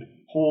between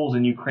Poles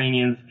and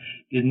Ukrainians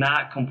did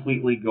not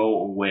completely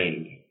go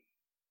away.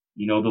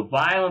 You know, the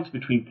violence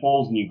between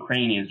Poles and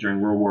Ukrainians during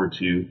World War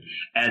II,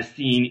 as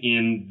seen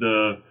in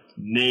the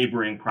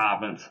neighboring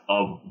province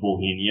of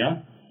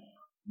Volhynia,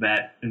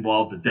 that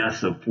involved the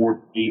deaths of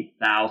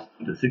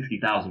 48,000 to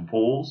 60,000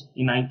 Poles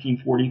in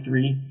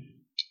 1943,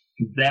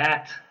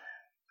 that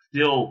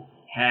still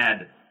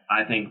had,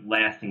 I think,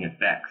 lasting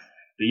effects.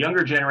 The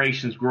younger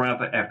generations growing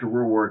up after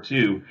World War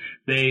II,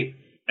 they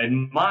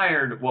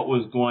admired what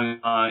was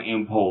going on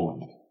in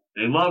Poland.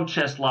 They loved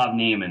Czesław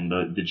Niemann,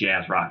 the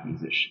jazz rock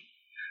musician.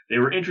 They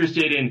were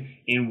interested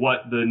in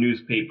what the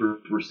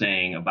newspapers were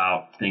saying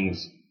about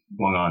things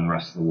going on in the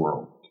rest of the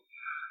world.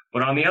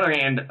 But on the other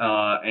hand,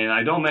 and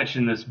I don't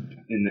mention this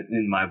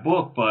in my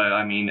book, but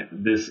I mean,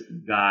 this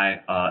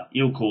guy,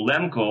 Ilko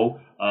Lemko,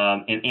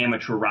 an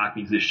amateur rock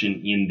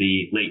musician in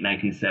the late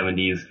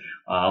 1970s,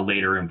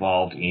 later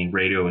involved in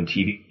radio and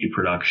TV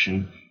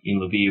production in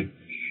Lviv,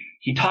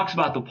 he talks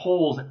about the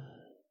Poles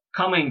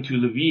coming to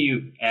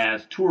Lviv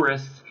as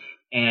tourists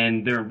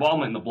and their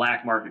involvement in the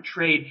black market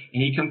trade,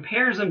 and he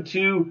compares them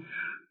to,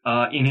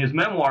 in his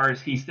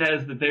memoirs, he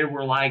says that they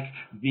were like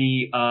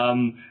the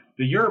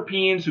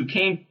Europeans who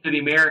came to the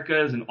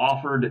Americas and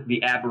offered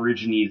the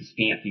Aborigines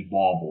fancy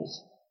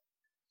baubles.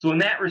 So in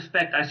that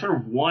respect, I sort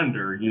of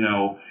wonder, you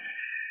know,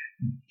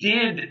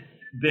 did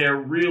there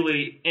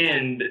really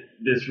end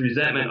this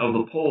resentment of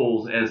the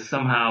Poles as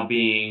somehow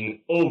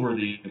being over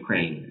the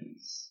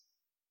Ukrainians?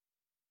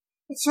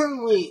 It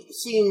certainly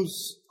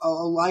seems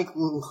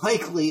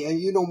likely, and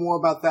you know more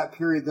about that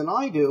period than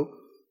I do,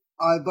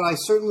 but I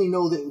certainly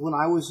know that when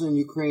I was in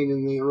Ukraine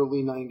in the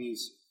early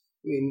 90s,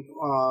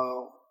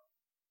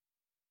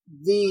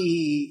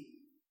 the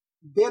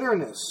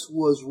bitterness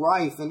was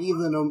rife, and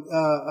even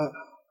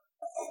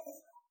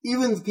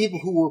the people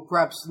who were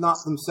perhaps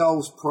not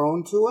themselves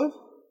prone to it,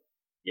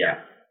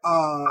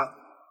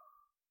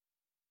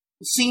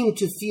 seemed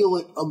to feel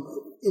it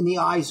in the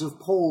eyes of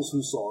Poles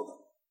who saw them,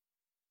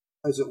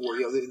 as it were.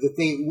 You know,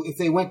 that if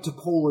they went to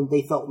Poland,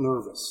 they felt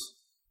nervous.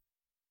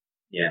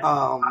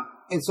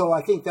 And so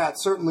I think that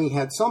certainly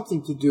had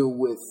something to do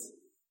with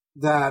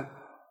that.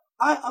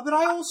 But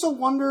I also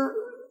wonder.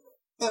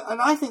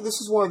 And I think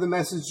this is one of the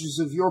messages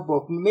of your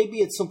book. Maybe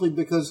it's simply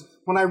because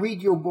when I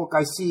read your book,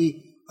 I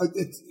see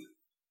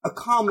a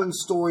common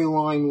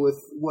storyline with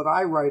what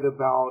I write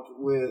about,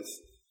 with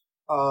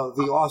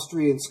the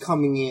Austrians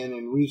coming in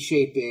and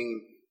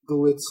reshaping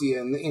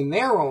Galicia in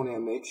their own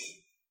image,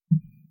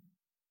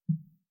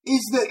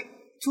 is that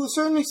to a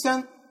certain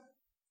extent,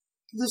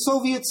 the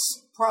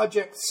Soviets'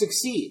 project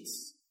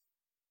succeeds.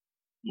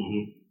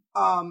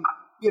 Mm-hmm.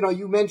 You know,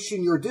 you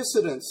mentioned your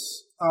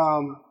dissidents.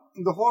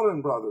 The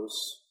Horin brothers,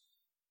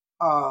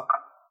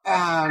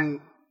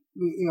 and,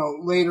 you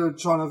know, later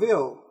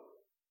Chornovil,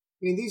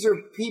 mean, these are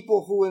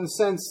people who, in a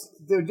sense,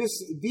 they're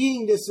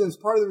being dissidents.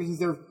 Part of the reason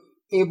they're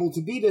able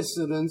to be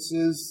dissidents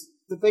is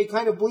that they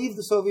kind of believe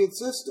the Soviet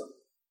system.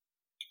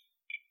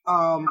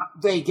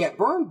 They get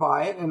burned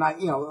by it, and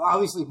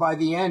obviously by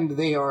the end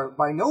they are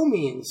by no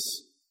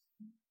means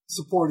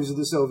supporters of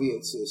the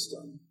Soviet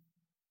system.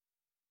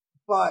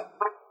 But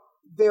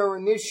their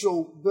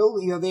initial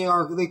building,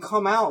 they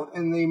come out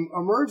and they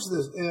emerge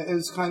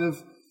as kind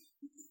of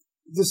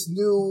this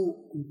new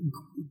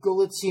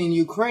Galician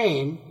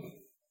Ukraine.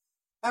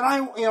 And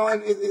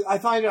I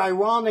find it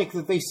ironic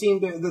that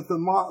that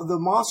the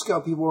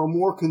Moscow people are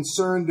more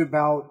concerned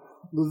about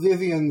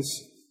Lvivians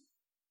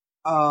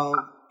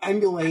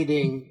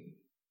emulating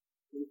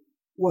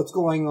what's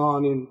going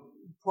on in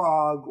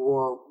Prague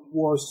or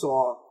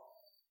Warsaw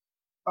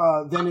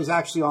than is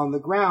actually on the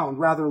ground.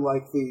 Rather,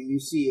 like you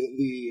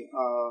see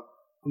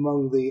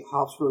among the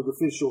Habsburg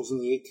officials in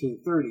the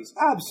 1830s,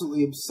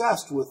 absolutely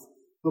obsessed with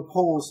the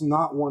Poles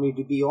not wanting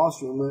to be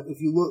Austrian.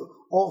 If you look,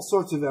 all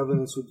sorts of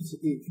evidence, if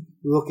you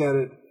look at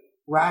it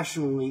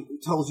rationally,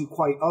 it tells you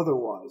quite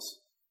otherwise.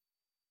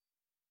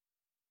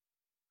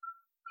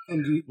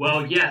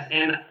 Well, yes,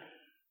 and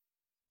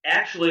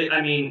actually,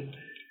 I mean,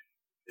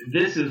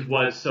 this is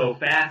what's so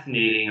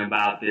fascinating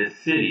about this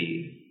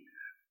city,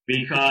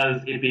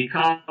 because it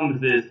becomes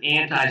this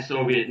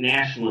anti-Soviet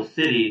nationalist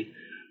city,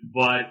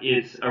 but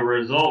it's a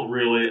result,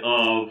 really,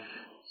 of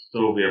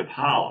Soviet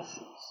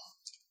policies.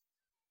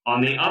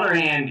 On the other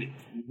hand,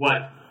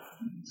 what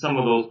some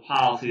of those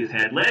policies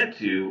had led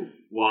to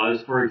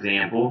was, for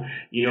example,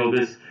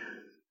 this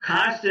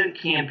constant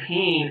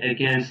campaign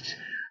against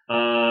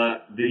the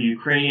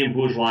Ukrainian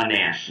bourgeois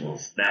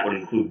nationalists. That would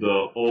include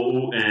the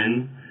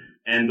OUN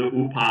and the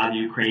UPA, the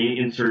Ukrainian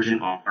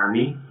Insurgent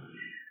Army,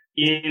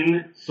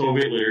 in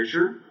Soviet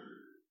literature,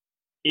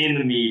 in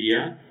the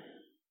media,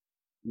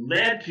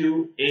 led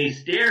to a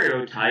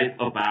stereotype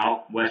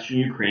about Western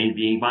Ukraine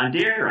being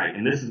Banderite.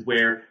 And this is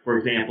where, for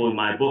example, in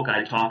my book,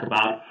 I talk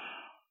about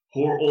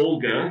poor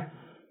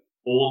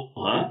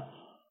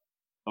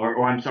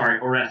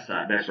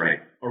Oresta, that's right.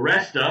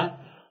 Oresta,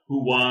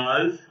 who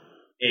was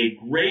a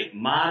great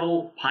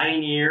model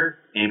pioneer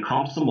and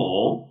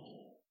Komsomol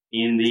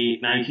in the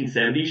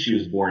 1970s. She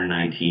was born in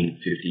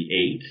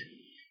 1958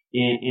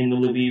 in the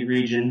Lviv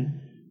region.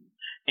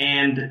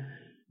 And,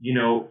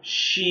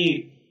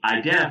 she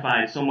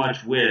identified so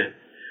much with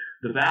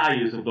the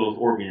values of those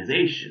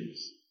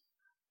organizations.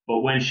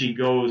 But when she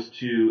goes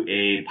to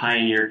a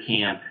pioneer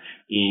camp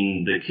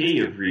in the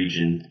Kyiv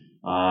region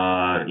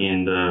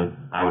in the,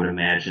 I would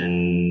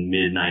imagine,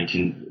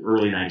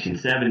 early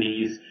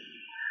 1970s,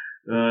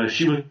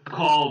 she was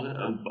called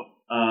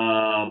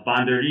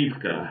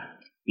Banderivka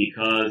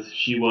because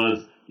she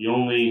was the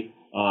only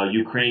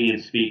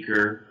Ukrainian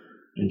speaker,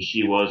 and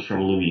she was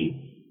from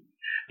Lviv.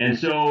 And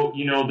so,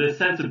 this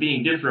sense of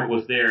being different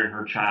was there in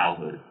her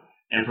childhood.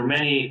 And for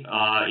many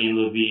in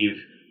Lviv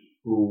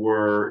who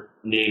were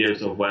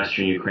natives of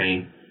Western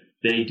Ukraine,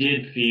 they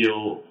did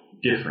feel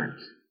different.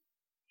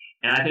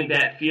 And I think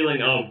that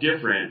feeling of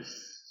difference,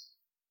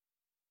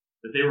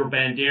 that they were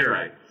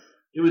Banderites,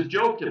 it was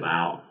joked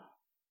about.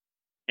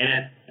 And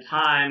at the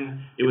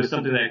time, it was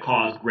something that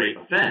caused great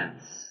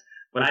offense.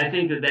 But I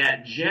think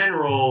that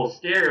general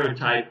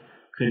stereotype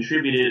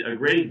contributed a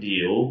great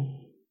deal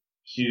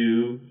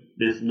to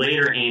this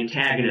later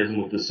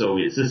antagonism with the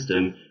Soviet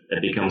system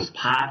that becomes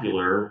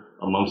popular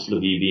amongst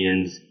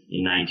Lvivians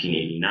in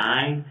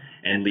 1989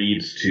 and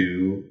leads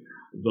to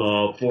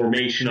the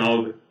formation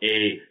of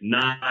a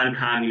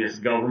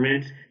non-communist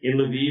government in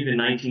Lviv in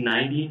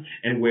 1990,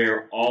 and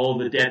where all of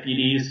the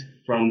deputies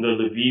from the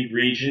Lviv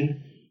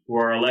region who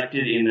are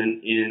elected in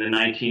the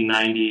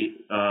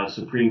 1990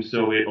 Supreme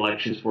Soviet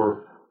elections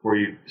for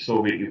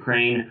Soviet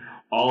Ukraine,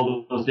 all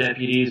of those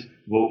deputies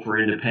vote for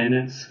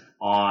independence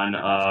on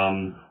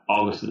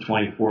August the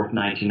 24th,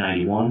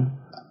 1991.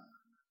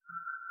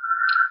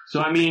 So,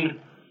 I mean,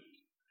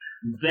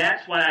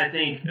 that's why I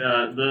think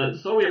the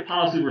Soviet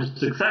policies were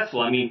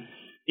successful. I mean,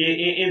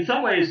 in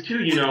some ways,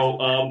 too,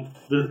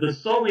 the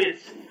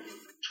Soviets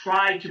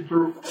tried to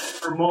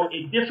promote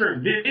a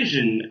different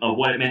vision of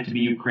what it meant to be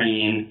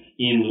Ukrainian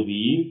in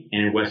Lviv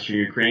and in Western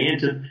Ukraine. And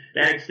to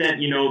that extent,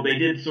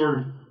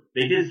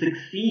 they did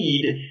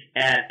succeed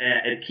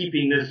at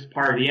keeping this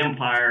part of the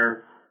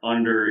empire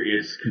under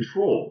its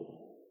control.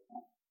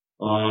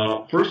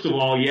 First of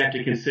all, you have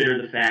to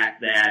consider the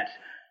fact that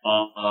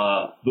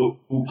the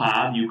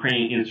UPA, the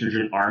Ukrainian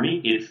Insurgent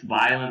Army, its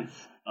violence,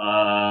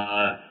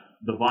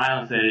 the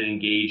violence that it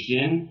engaged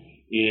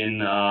in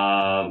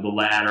the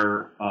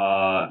latter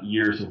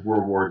years of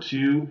World War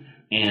II,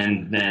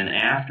 and then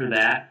after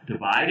that,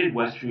 divided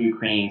Western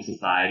Ukrainian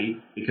society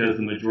because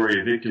the majority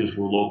of victims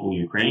were local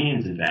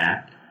Ukrainians, in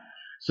fact.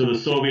 So the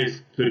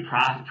Soviets could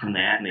profit from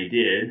that, and they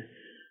did.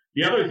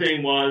 The other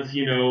thing was,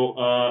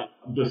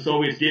 the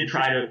Soviets did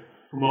try to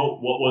promote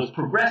what was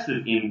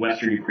progressive in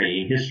Western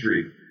Ukrainian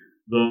history.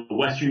 The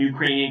Western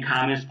Ukrainian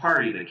Communist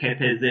Party, the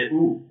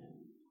KPZU,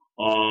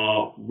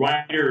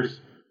 writers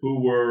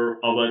who were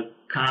of a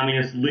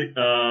communist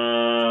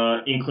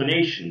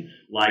inclination,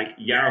 like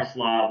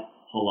Yaroslav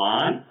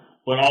Halan,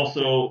 but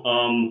also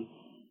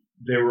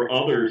there were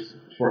others.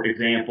 For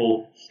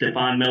example,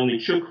 Stefan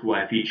Melnichuk, who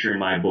I feature in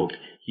my book.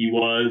 He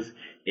was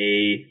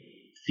a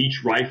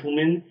Sich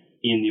rifleman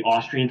in the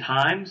Austrian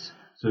times,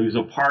 so he was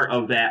a part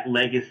of that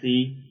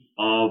legacy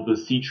of the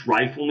Sich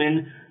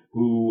riflemen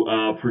who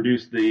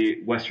produced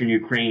the Western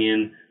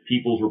Ukrainian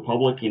People's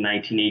Republic in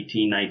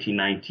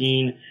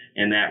 1918-1919,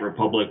 and that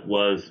republic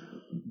was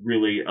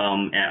really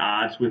at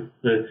odds with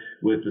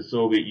the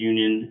Soviet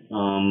Union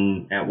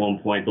at one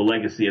point. The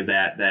legacy of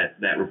that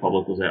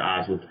republic was at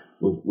odds with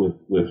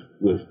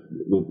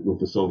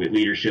the Soviet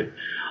leadership.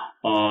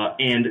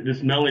 And this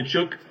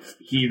Melnichuk,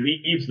 he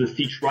leaves the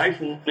Sich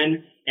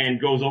riflemen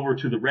and goes over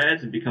to the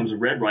Reds and becomes a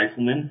Red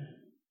rifleman.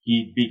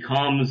 He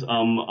becomes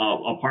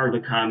a part of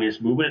the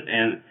communist movement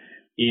and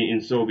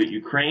in Soviet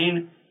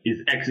Ukraine, is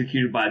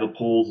executed by the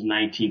Poles in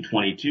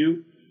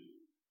 1922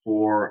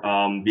 for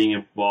being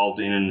involved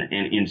in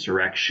an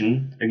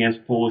insurrection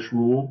against Polish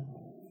rule,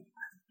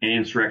 an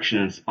insurrection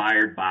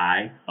inspired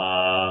by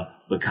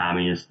the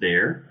communists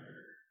there.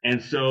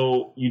 And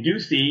so you do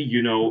see,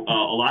 a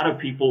lot of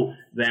people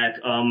that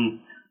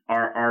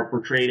are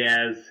portrayed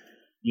as,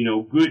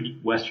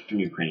 good Western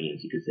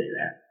Ukrainians, you could say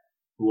that,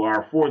 who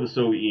are for the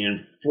Soviet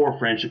Union, for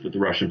friendship with the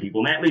Russian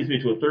people. And that leads me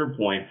to a third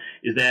point,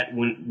 is that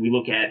when we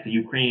look at the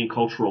Ukrainian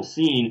cultural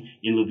scene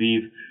in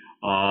Lviv,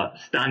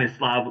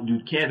 Stanislav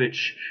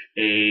Ludkevich,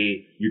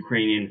 a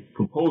Ukrainian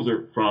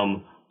composer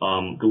from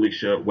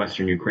Galicia,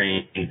 Western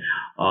Ukraine,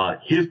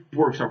 his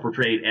works are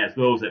portrayed as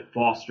those that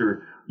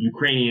foster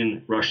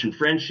Ukrainian-Russian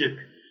friendship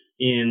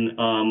in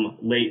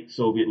late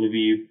Soviet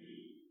Lviv,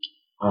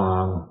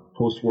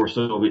 post-war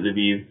Soviet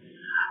Lviv.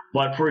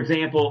 But, for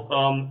example,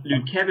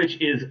 Ludkevich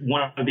is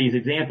one of these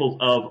examples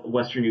of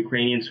Western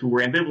Ukrainians who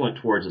were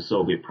ambivalent towards the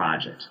Soviet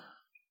project.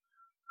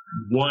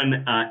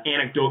 One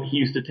anecdote he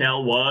used to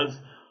tell was,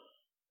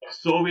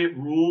 Soviet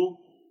rule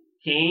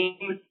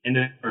came and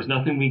there was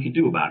nothing we could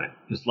do about it.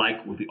 Just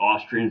like with the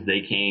Austrians,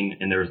 they came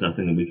and there was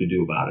nothing that we could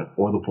do about it.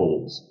 Or the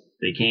Poles.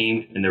 They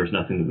came and there was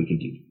nothing that we could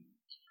do.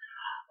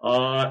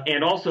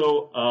 And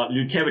also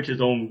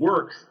Ludkevich's own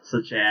works,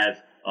 such as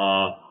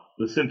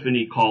the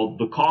symphony called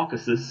The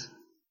Caucasus,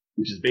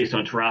 which is based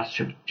on Taras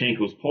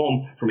Shevchenko's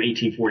poem from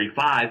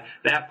 1845.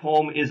 That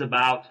poem is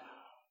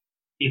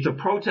it's a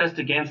protest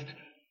against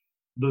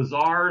the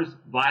Tsar's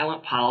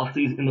violent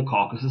policies in the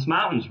Caucasus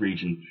Mountains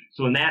region.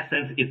 So in that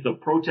sense, it's a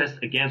protest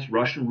against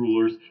Russian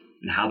rulers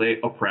and how they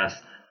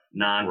oppress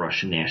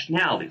non-Russian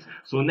nationalities.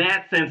 So in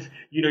that sense,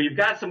 you've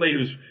got somebody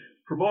who's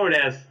promoted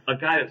as a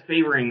guy that's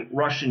favoring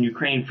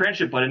Russian-Ukraine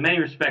friendship, but in many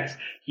respects,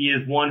 he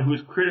is one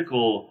who's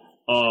critical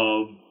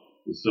of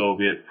the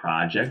Soviet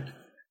project,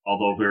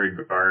 although very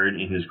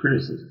guarded in his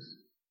criticisms.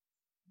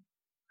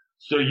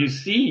 So you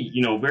see,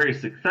 very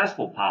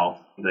successful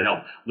policies that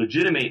help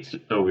legitimate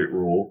Soviet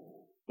rule,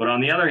 but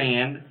on the other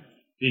hand,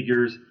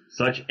 figures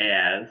such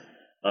as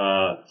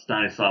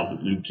Stanislav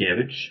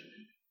Ludkevich,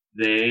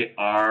 they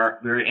are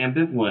very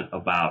ambivalent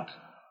about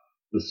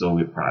the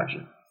Soviet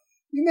project.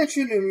 You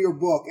mentioned in your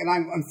book,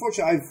 and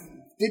unfortunately I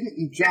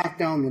didn't jot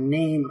down the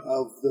name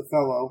of the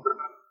fellow,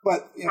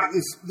 but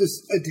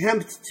this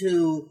attempt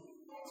to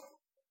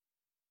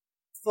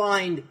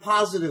find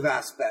positive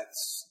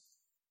aspects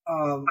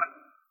of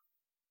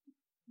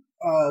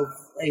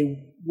a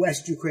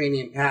West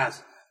Ukrainian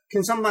past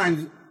can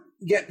sometimes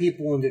get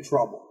people into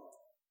trouble.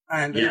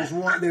 And there's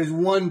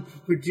one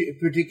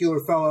particular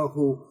fellow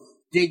who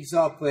digs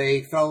up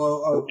a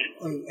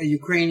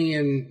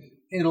Ukrainian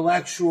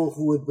intellectual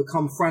who had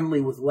become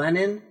friendly with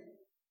Lenin,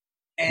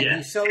 and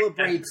he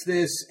celebrates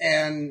this,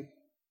 and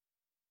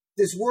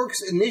this works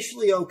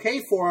initially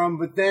okay for him,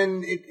 but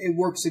then it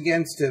works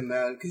against him.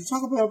 Could you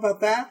talk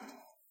about that?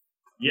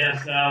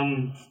 Yes,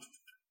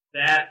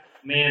 that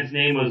man's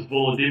name was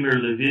Volodymyr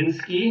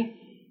Levinsky,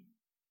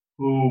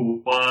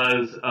 who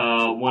was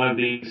one of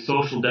the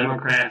social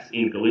democrats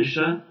in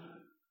Galicia,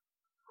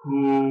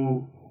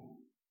 who,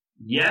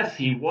 yes,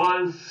 he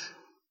was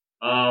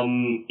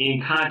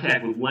in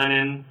contact with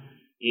Lenin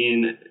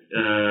in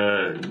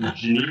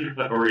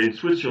Geneva or in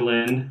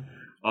Switzerland,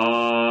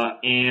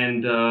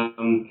 and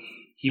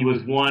he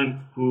was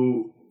one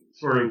who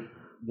sort of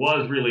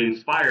was really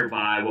inspired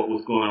by what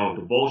was going on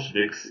with the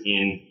Bolsheviks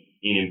in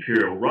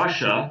Imperial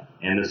Russia,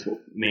 and this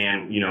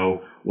man,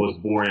 was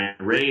born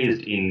and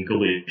raised in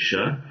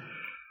Galicia.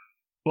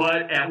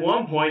 But at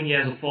one point, he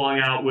has a falling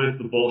out with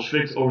the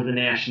Bolsheviks over the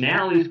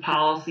nationalities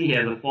policy. He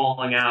has a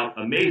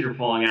major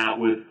falling out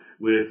with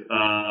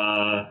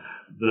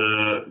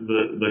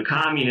the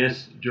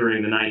communists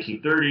during the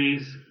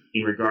 1930s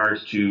in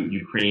regards to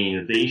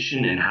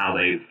Ukrainianization and how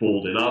they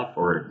fold it up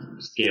or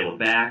scale it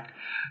back.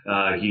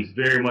 He's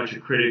very much a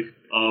critic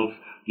of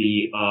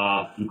the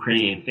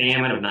Ukrainian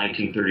famine of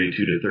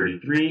 1932 to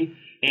 33.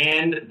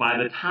 And by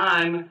the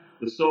time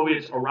the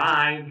Soviets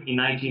arrive in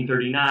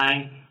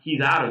 1939,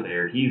 he's out of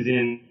there. He's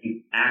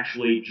in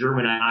actually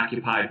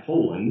German-occupied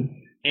Poland.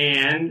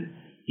 And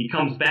he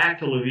comes back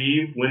to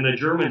Lviv when the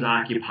Germans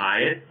occupy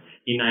it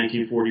in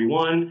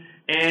 1941,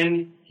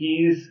 and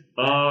he's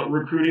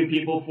recruiting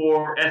people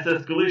for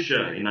SS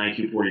Galicia in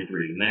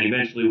 1943. And then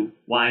eventually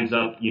winds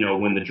up,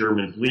 when the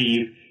Germans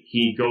leave,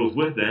 he goes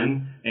with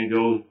them and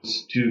goes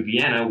to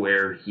Vienna,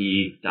 where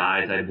he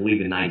dies, I believe,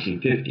 in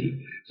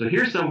 1950. So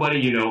here's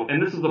somebody,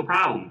 and this is the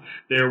problem.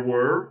 There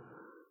were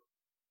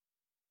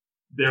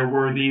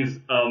these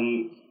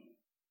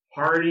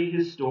party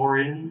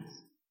historians.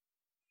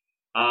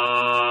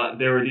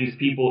 There were these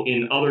people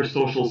in other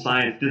social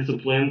science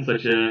disciplines,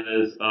 such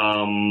as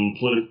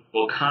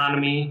political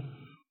economy,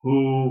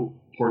 who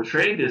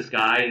portrayed this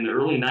guy in the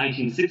early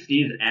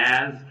 1960s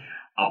as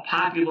a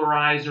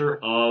popularizer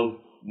of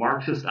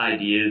Marxist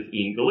ideas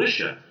in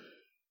Galicia.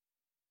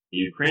 The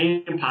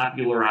Ukrainian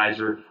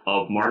popularizer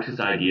of Marxist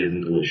ideas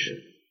in Galicia.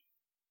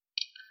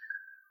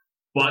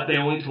 But they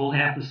only told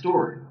half the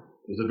story.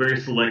 It was a very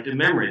selective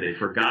memory. They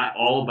forgot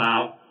all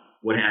about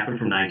what happened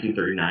from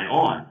 1939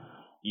 on.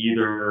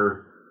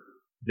 Either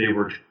they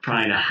were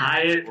trying to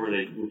hide it or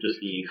they were just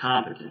being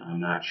incompetent. I'm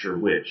not sure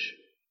which.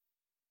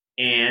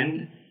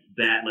 And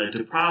that led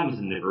to problems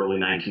in the early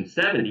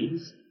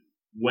 1970s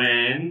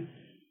when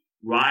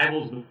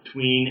rivals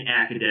between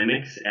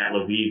academics at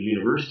Lviv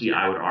University,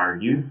 I would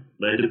argue,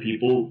 led to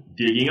people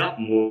digging up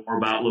more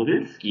about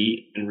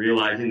Levinsky and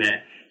realizing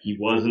that he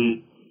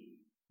wasn't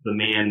the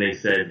man they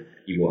said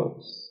he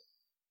was.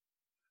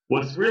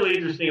 What's really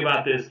interesting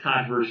about this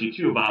controversy,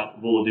 too,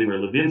 about Volodymyr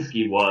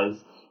Levinsky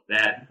was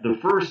that the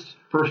first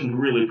person who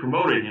really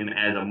promoted him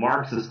as a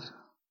Marxist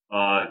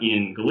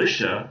in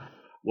Galicia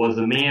was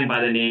a man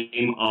by the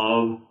name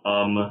of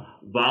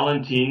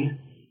Valentin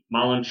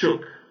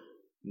Malanchuk.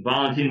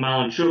 Valentin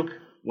Malanchuk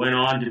went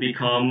on to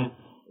become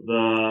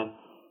the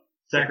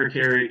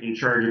secretary in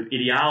charge of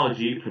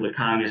ideology for the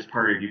Communist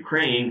Party of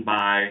Ukraine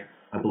by,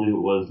 I believe it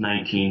was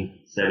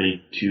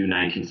 1972,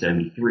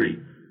 1973.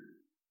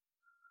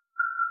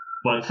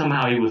 But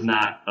somehow he was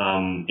not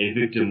a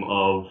victim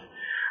of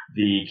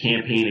the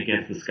campaign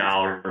against the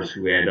scholars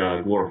who had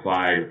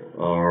glorified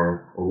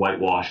or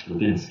whitewashed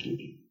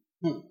Levinsky.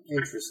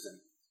 Interesting.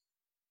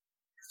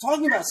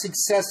 Talking about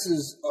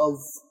successes of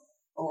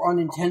or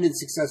unintended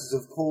successes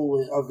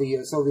of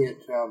the Soviet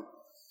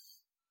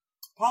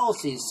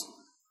policies,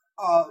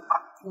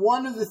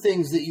 one of the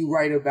things that you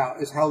write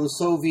about is how the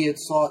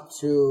Soviets sought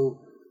to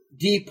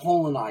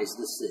depolonize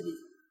the city,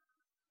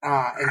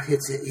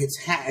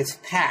 its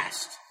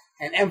past,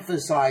 and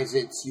emphasize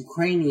its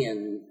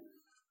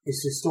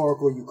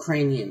historical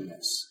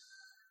Ukrainianness.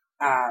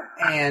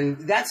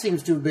 And that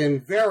seems to have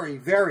been very,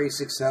 very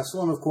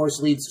successful, and of course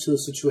leads to a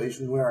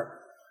situation where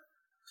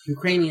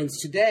Ukrainians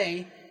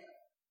today,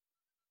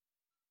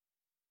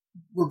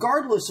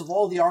 regardless of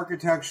all the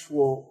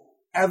architectural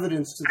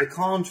evidence to the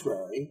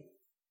contrary,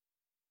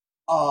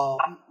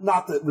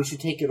 not that we should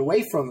take it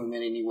away from them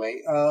in any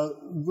way,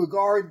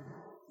 regard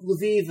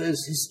Lviv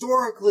as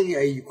historically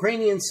a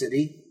Ukrainian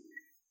city,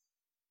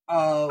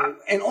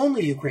 and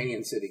only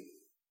Ukrainian city.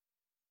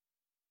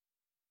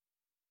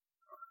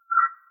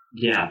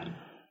 Yeah.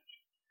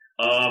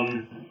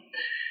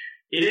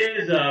 It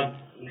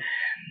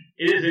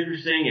is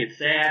interesting. It's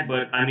sad,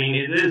 but I mean,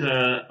 it is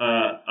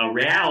a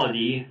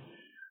reality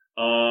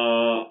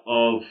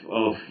of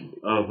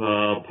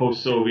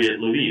post-Soviet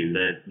Lviv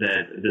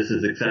that this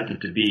is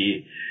accepted to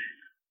be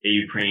a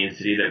Ukrainian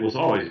city that was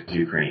always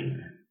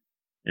Ukrainian.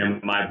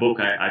 In my book,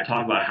 I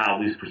talk about how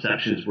these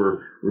perceptions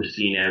were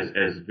seen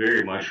as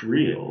very much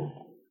real.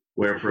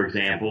 Where, for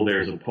example,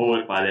 there's a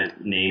poet by the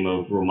name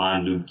of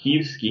Roman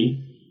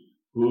Lubkivsky,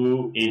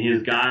 who, in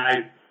his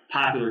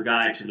popular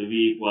guide to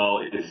Lviv, well,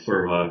 it's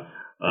sort of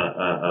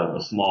a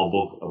small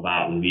book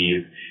about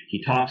Lviv.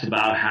 He talks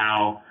about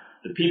how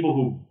the people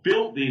who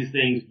built these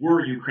things were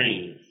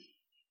Ukrainians,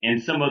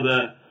 and some of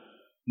the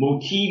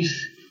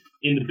motifs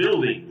in the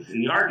buildings,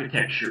 in the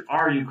architecture,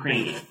 are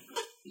Ukrainian.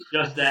 It's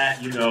just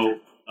that,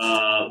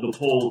 the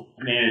Poles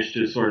managed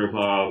to sort of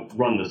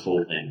run this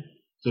whole thing.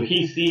 So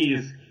he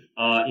sees,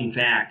 in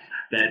fact,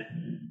 that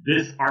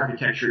this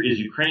architecture is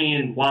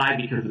Ukrainian. Why?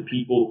 Because the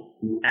people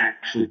who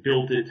actually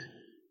built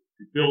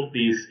built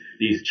these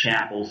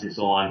chapels and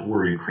so on,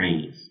 were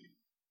Ukrainians.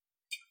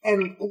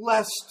 And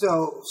lest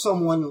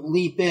someone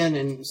leap in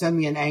and send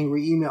me an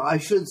angry email, I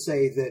should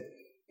say that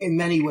in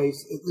many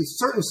ways, at least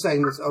certain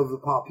segments of the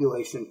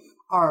population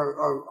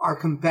are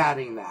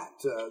combating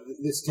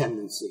this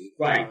tendency.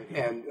 Right.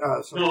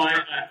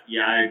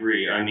 I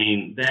agree. I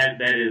mean,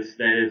 that is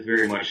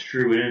very much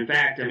true. And in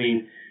fact, I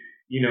mean,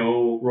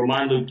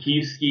 Roman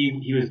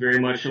Lubkivsky, he was very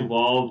much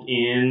involved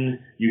in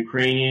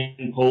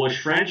Ukrainian-Polish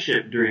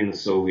friendship during the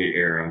Soviet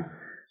era.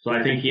 So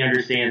I think he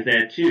understands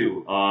that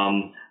too.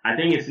 I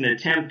think it's an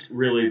attempt,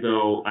 really,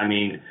 though, I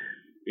mean,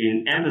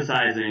 in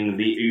emphasizing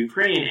the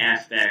Ukrainian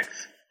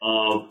aspects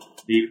of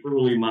the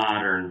early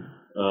modern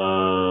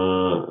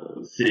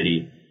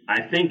city.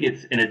 I think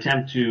it's an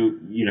attempt to,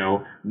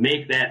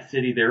 make that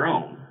city their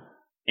own.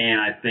 And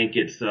I think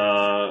it's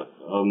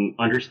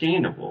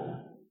understandable.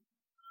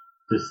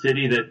 The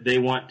city that they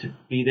want to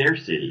be their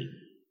city.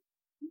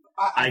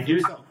 I do.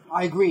 So.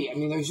 I agree. I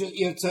mean,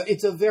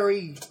 it's a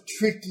very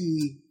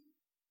tricky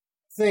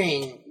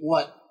thing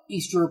what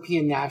East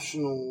European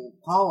national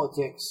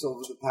politics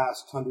over the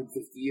past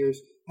 150 years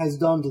has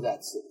done to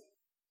that city.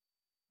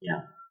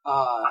 Yeah.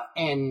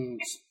 And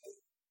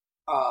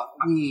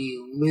we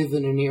live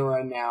in an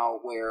era now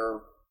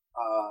where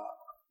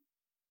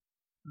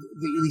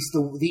at least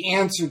the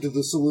answer to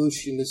the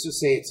solution is to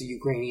say it's a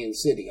Ukrainian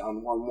city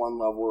on one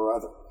level or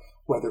other,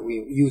 whether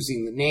we're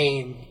using the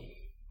name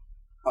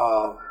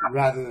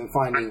rather than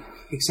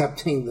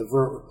accepting the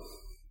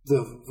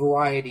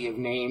variety of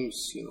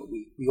names.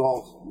 We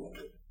all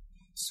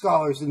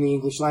scholars in the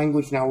English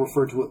language now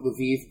refer to it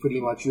Lviv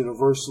pretty much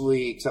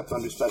universally, except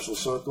under special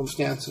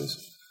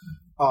circumstances.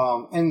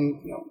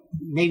 And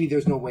maybe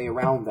there's no way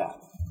around that,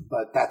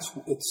 but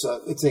it's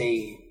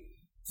a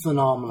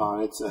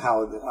phenomenon. It's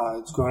how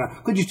it's going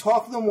on. Could you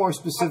talk a little more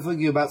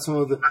specifically about some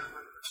of the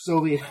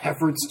Soviet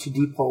efforts to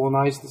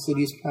depolonize the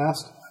city's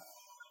past?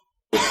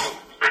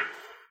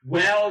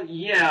 Well,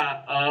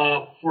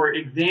 yeah. For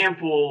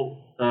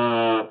example,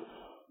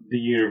 the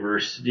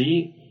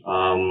university,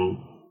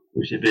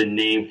 which had been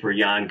named for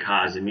Jan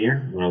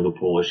Casimir, one of the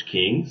Polish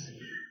kings,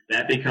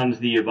 that becomes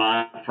the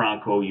Ivan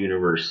Franko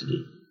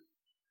University.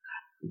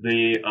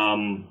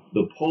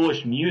 The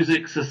Polish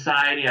Music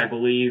Society, I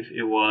believe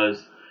it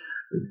was,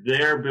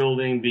 their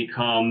building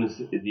becomes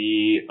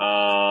the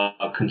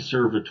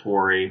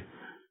conservatory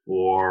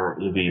for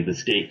Lviv, the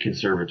state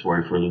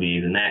conservatory for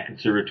Lviv, and that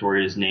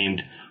conservatory is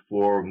named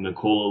for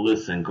Mykola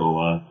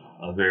Lysenko,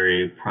 a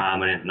very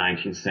prominent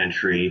 19th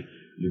century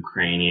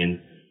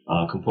Ukrainian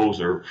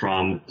composer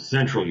from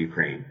central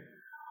Ukraine.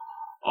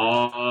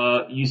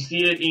 You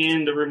see it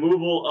in the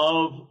removal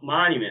of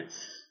monuments.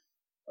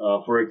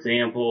 For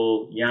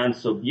example, Jan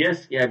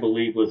Sobieski, I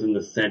believe, was in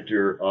the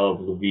center of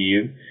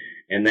Lviv,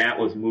 and that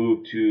was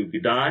moved to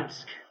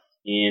Gdansk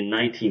in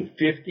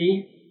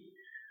 1950.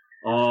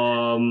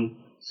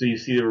 So you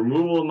see the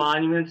removal of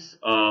monuments.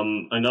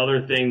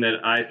 Another thing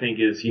that I think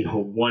is,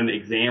 one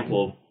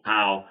example of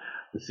how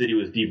the city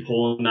was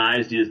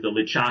depolonized is the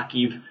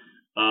Lychakiv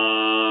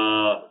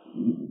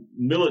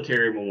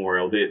military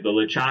memorial.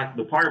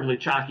 The part of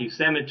Lychakiv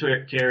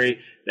cemetery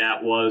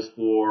that was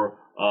for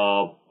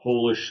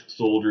Polish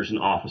soldiers and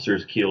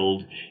officers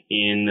killed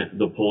in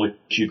the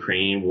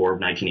Polish-Ukrainian War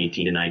of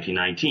 1918 to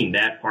 1919.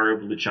 That part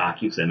of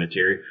Lychakiv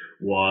cemetery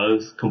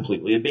was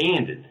completely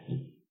abandoned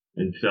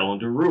and fell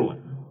into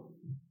ruin,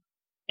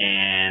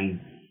 and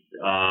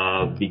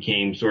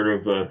became sort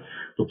of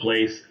the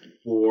place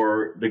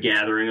for the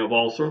gathering of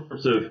all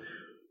sorts of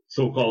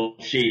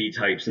so-called shady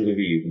types in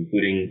Lviv,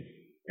 including,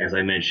 as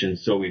I mentioned,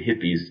 Soviet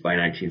hippies by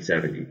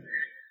 1970.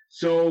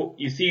 So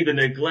you see the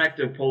neglect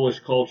of Polish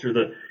culture,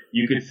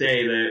 you could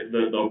say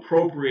the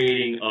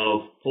appropriating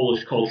of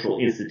Polish cultural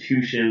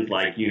institutions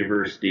like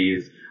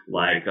universities,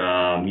 like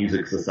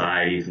music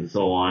societies, and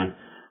so on.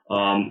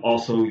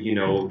 Also,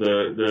 the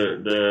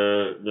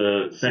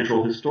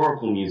Central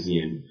Historical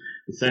Museum.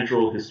 The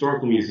Central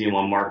Historical Museum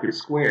on Market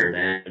Square,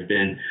 that had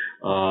been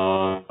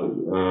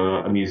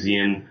a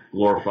museum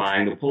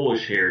glorifying the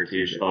Polish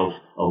heritage of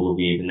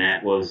Lviv, and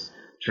that was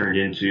turned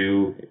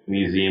into a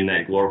museum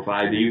that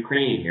glorified the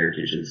Ukrainian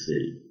heritage of the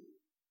city.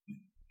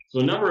 So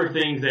a number of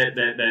things that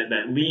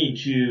lead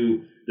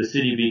to the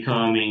city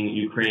becoming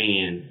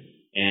Ukrainian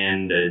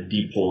and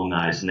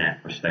depolonized in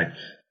that respect.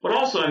 But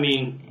also,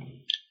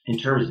 in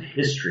terms of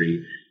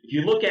history, if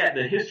you look at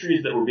the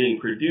histories that were being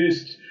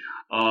produced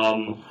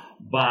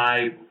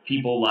by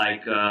people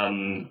like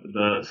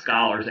the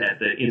scholars at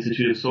the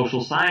Institute of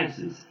Social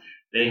Sciences,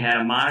 they had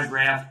a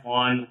monograph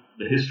on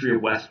the history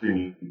of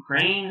Western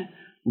Ukraine,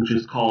 which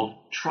was called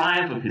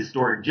Triumph of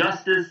Historic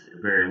Justice.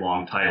 A very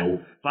long title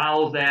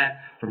follows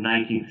that, from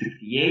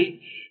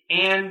 1968.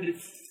 And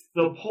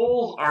the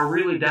Poles are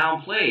really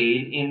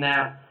downplayed in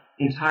that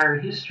entire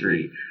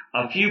history.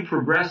 A few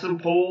progressive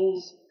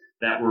Poles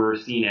that were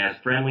seen as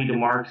friendly to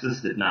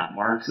Marxists, if not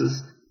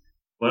Marxist.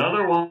 But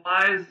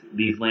otherwise,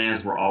 these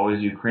lands were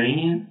always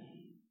Ukrainian.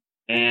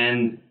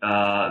 And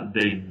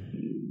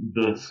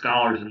the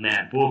scholars in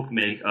that book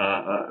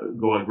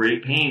go at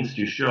great pains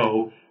to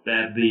show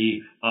that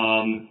the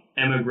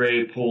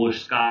emigre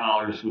Polish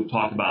scholars who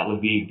talk about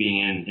Lviv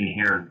being an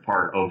inherent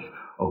part of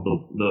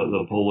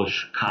the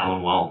Polish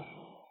Commonwealth,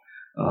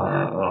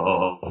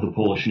 of the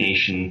Polish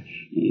nation,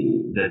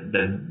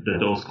 that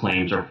those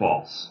claims are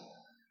false.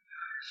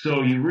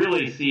 So you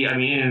really see,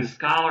 in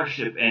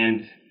scholarship,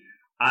 and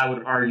I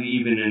would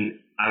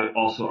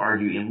also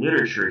argue in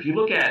literature, if you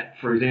look at,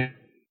 for example,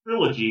 a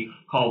trilogy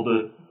called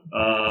the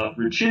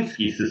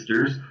Ruchinsky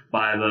Sisters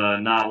by the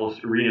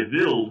novelist Irina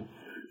Vild,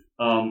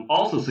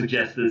 also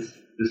suggests this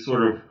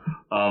sort of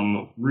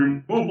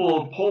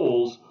removal of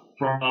Poles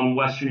from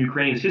Western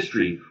Ukraine's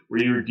history,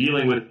 where you're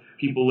dealing with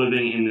people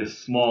living in this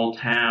small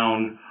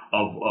town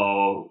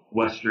of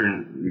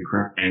Western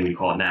Ukraine, we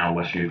call it now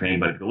Western Ukraine,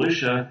 but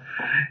Galicia,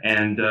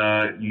 and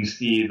you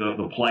see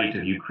the plight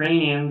of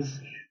Ukrainians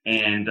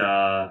and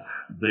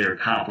their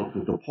conflict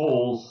with the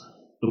Poles.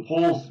 The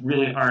Poles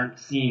really aren't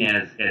seen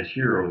as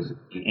heroes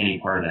in any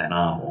part of that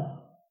novel.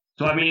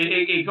 So,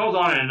 it goes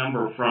on in a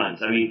number of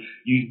fronts.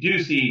 You do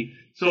see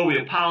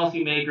Soviet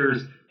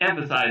policymakers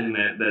emphasizing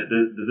that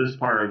this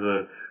part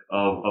of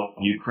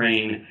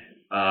Ukraine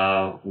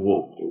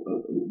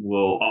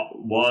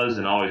was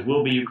and always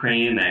will be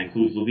Ukrainian. That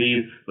includes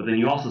Lviv, but then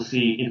you also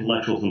see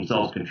intellectuals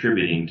themselves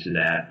contributing to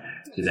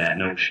that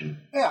notion.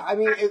 Yeah, I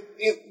mean,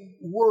 it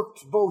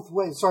worked both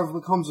ways. It sort of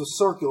becomes a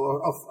circular,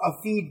 a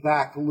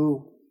feedback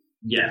loop.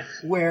 Yes,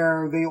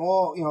 where they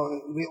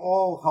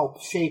all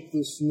help shape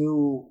this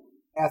new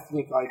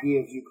ethnic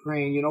idea of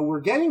Ukraine. We're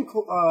getting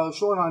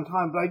short on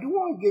time, but I do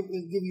want to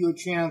give you a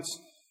chance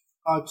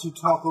to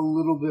talk a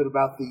little bit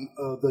about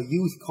the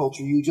youth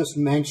culture. You just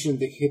mentioned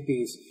the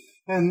hippies,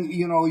 and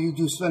you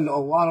do spend a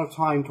lot of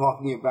time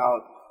talking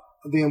about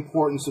the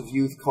importance of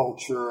youth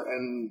culture.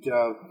 And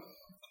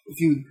if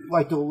you'd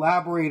like to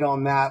elaborate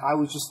on that,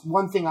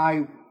 one thing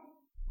I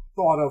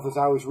thought of as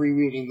I was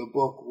rereading the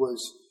book was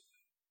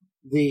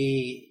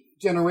the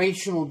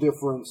generational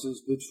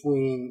differences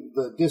between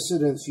the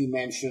dissidents you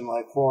mentioned,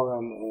 like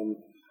Horan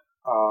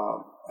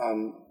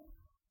and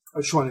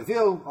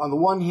Schoneville on the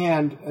one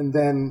hand, and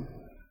then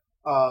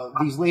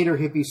these later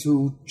hippies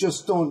who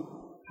just don't,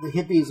 the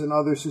hippies and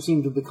others who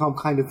seem to become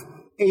kind of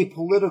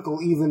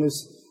apolitical, even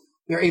as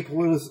their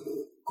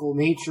apolitical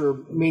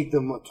nature made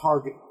them a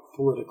target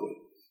politically.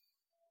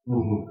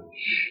 Mm-hmm.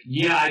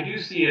 Yeah, I do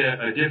see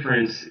a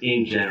difference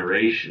in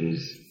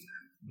generations.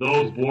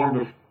 Those born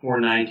before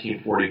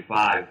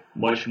 1945,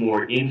 much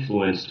more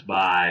influenced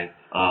by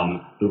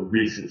the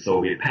recent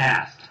Soviet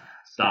past,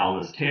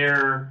 Stalinist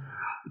terror,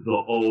 the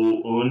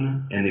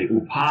OUN and the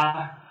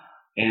UPA,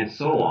 and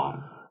so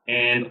on.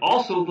 And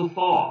also the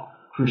thaw,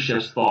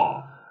 Khrushchev's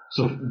thaw.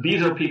 So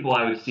these are people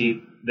I would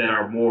see that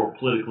are more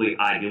politically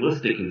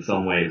idealistic in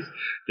some ways.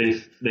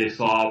 They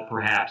saw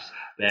perhaps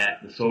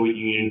that the Soviet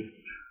Union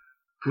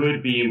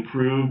could be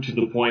improved to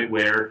the point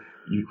where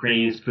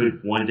Ukrainians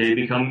could one day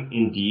become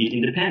indeed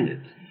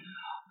independent,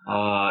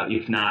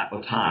 if not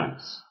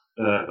autonomous.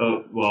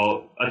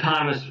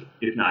 Autonomous,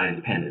 if not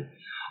independent.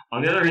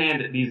 On the other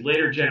hand, these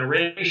later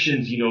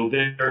generations,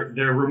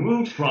 they're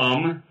removed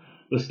from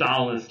the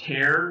Stalinist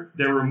terror.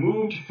 They're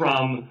removed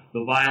from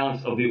the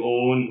violence of the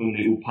OUN and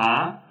the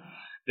UPA.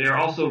 They're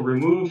also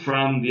removed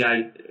from the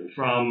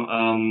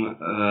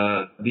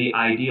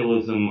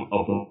idealism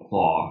of the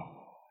thaw.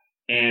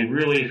 And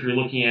really, if you're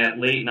looking at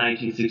late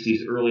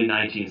 1960s, early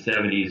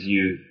 1970s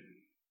youth,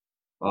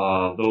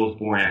 those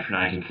born after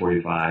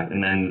 1945,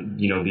 and then,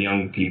 the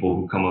young people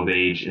who come of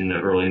age in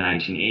the early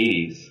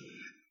 1980s,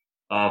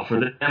 for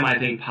them, I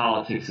think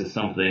politics is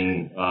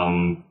something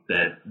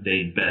that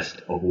they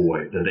best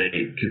avoid, that they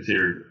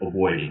consider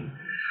avoiding.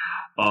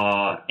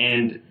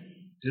 And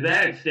to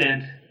that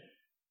extent,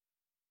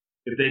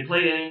 if they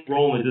played any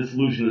role in the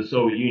dissolution of the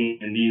Soviet Union,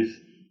 and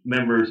these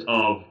members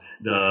of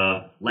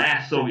the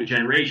last Soviet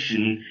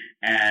generation,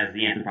 as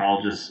the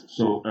anthropologist,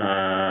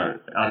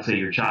 I'd say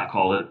Yurchak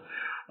called it,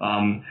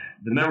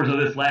 the members of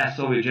this last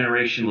Soviet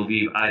generation,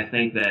 Lviv, I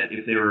think that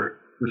if they were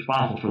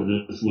responsible for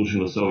the dissolution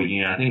of the Soviet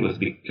Union, I think it was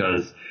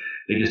because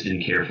they just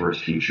didn't care for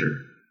its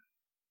future.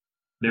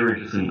 They were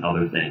interested in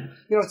other things.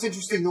 It's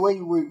interesting the way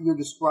you're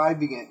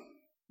describing it.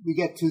 We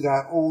get to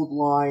that old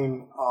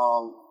line,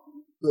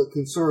 the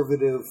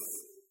conservative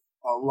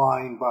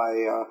line by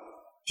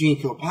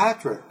Jean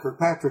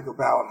Kirkpatrick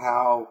about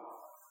how,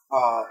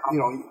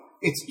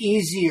 it's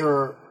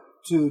easier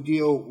to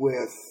deal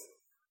with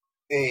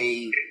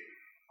a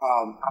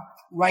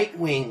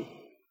right-wing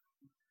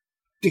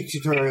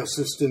dictatorial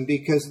system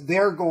because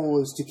their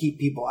goal is to keep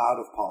people out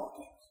of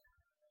politics.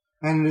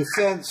 And in a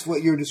sense,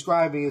 what you're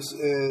describing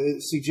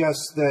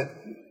suggests that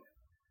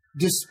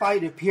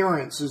despite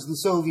appearances, the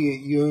Soviet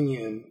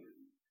Union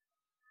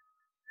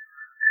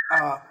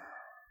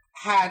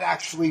had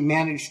actually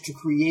managed to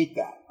create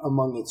that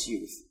among its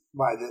youth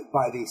by the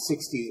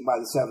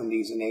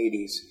 70s and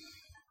 80s.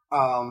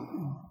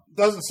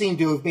 Doesn't seem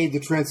to have made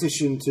the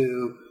transition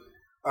to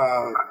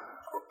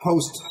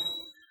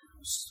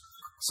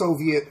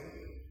post-Soviet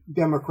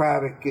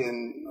democratic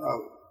and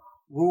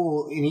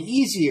rule any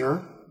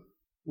easier,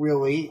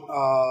 really,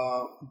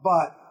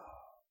 but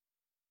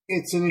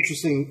it's an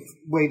interesting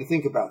way to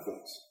think about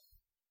things.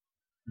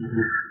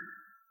 Mm-hmm.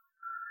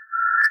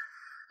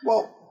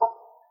 Well,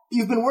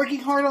 you've been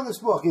working hard on this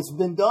book. It's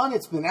been done.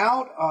 It's been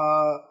out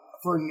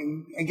for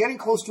getting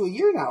close to a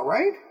year now,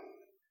 right?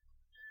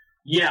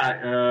 Yeah,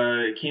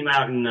 it came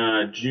out in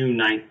June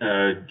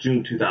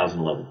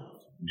 2011.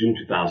 June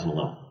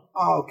 2011.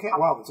 Oh, okay.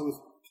 Wow. So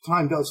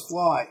time does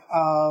fly.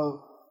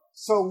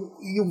 So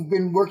you've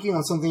been working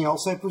on something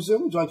else, I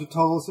presume? Would you like to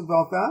tell us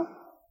about that?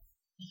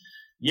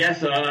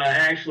 Yes, I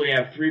actually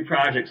have 3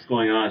 projects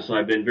going on, so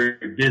I've been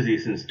very busy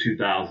since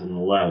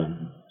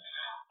 2011.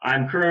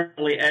 I'm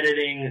currently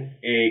editing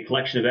a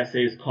collection of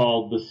essays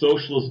called The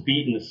Socialist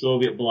Beat in the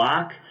Soviet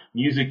Bloc,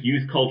 Music,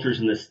 Youth Cultures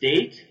in the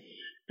State.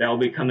 That will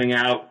be coming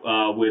out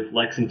with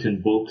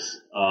Lexington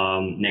Books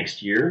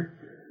next year.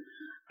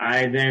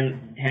 I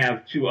then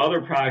have 2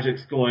 other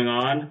projects going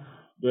on.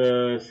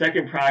 The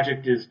second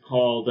project is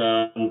called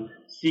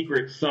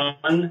Secret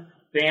Son,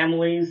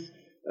 Families,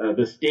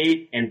 the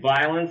State and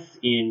Violence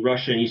in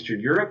Russia and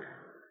Eastern Europe.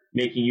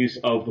 making use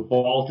of the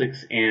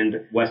Baltics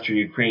and Western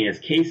Ukraine as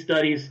case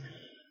studies.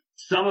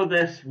 Some of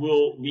this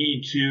will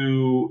lead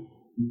to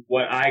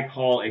what I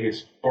call a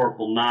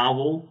historical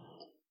novel.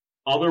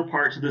 Other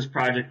parts of this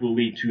project will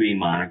lead to a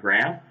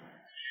monograph.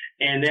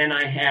 And then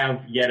I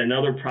have yet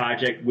another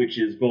project which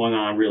is going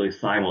on really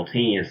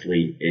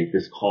simultaneously. It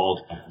is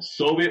called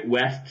Soviet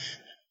West's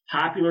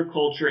Popular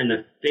Culture and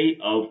the Fate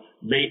of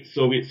Late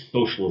Soviet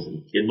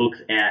Socialism. It looks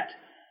at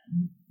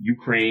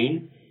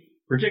Ukraine,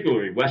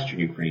 particularly Western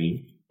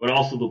Ukraine, but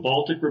also the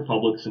Baltic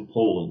republics and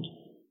Poland,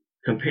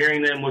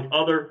 comparing them with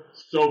other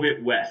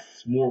Soviet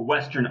Wests, more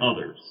Western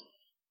others,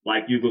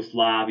 like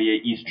Yugoslavia,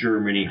 East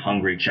Germany,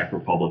 Hungary, Czech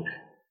Republic.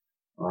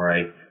 All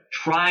right,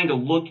 trying to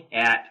look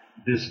at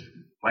this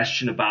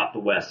question about the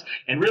West.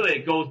 And really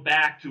it goes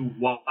back to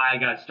why I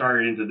got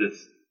started into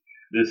this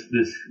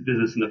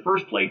business in the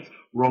first place.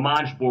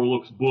 Roman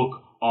Zborluk's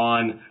book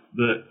on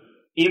the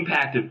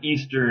impact of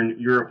Eastern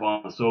Europe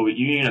on the Soviet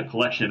Union, a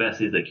collection of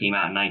essays that came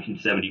out in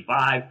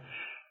 1975.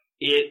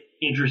 It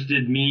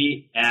interested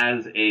me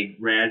as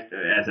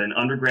an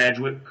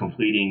undergraduate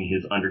completing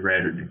his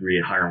undergraduate degree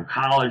at Hiram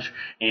College,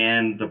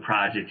 and the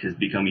project has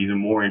become even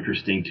more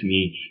interesting to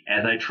me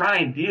as I try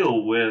and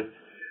deal with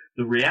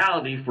the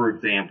reality, for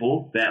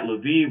example, that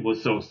Lviv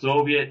was so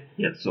Soviet,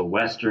 yet so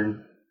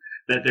Western,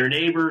 that their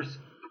neighbors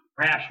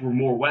perhaps were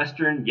more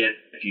Western, yet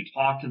if you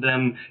talk to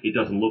them, it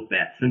doesn't look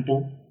that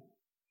simple.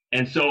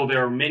 And so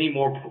there are many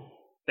more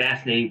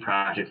fascinating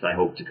projects I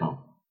hope to come.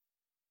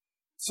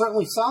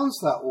 Certainly sounds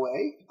that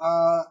way.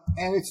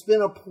 And it's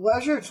been a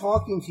pleasure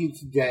talking to you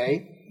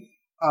today.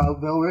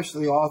 Bill Risch,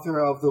 the author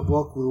of the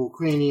book, The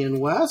Ukrainian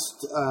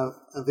West,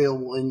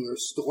 available in your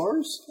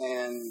stores.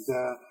 And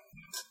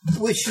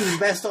wish you the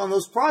best on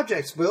those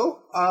projects,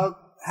 Bill.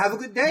 Have a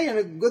good day and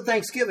a good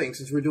Thanksgiving,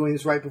 since we're doing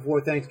this right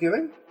before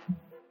Thanksgiving.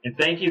 And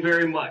thank you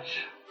very much.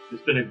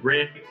 It's been a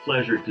great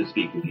pleasure to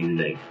speak with you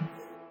today.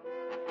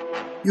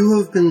 You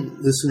have been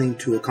listening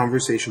to a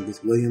conversation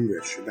with William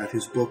Risch about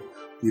his book,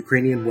 The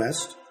Ukrainian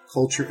West,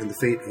 Culture and the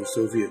Fate of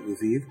Soviet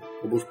Lviv,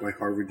 published by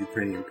Harvard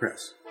Ukrainian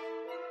Press.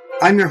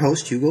 I'm your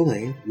host, Hugo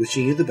Lane,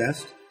 wishing you the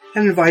best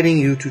and inviting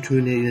you to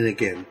tune in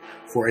again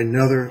for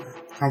another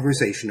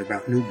conversation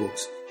about new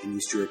books in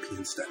East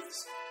European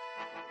studies.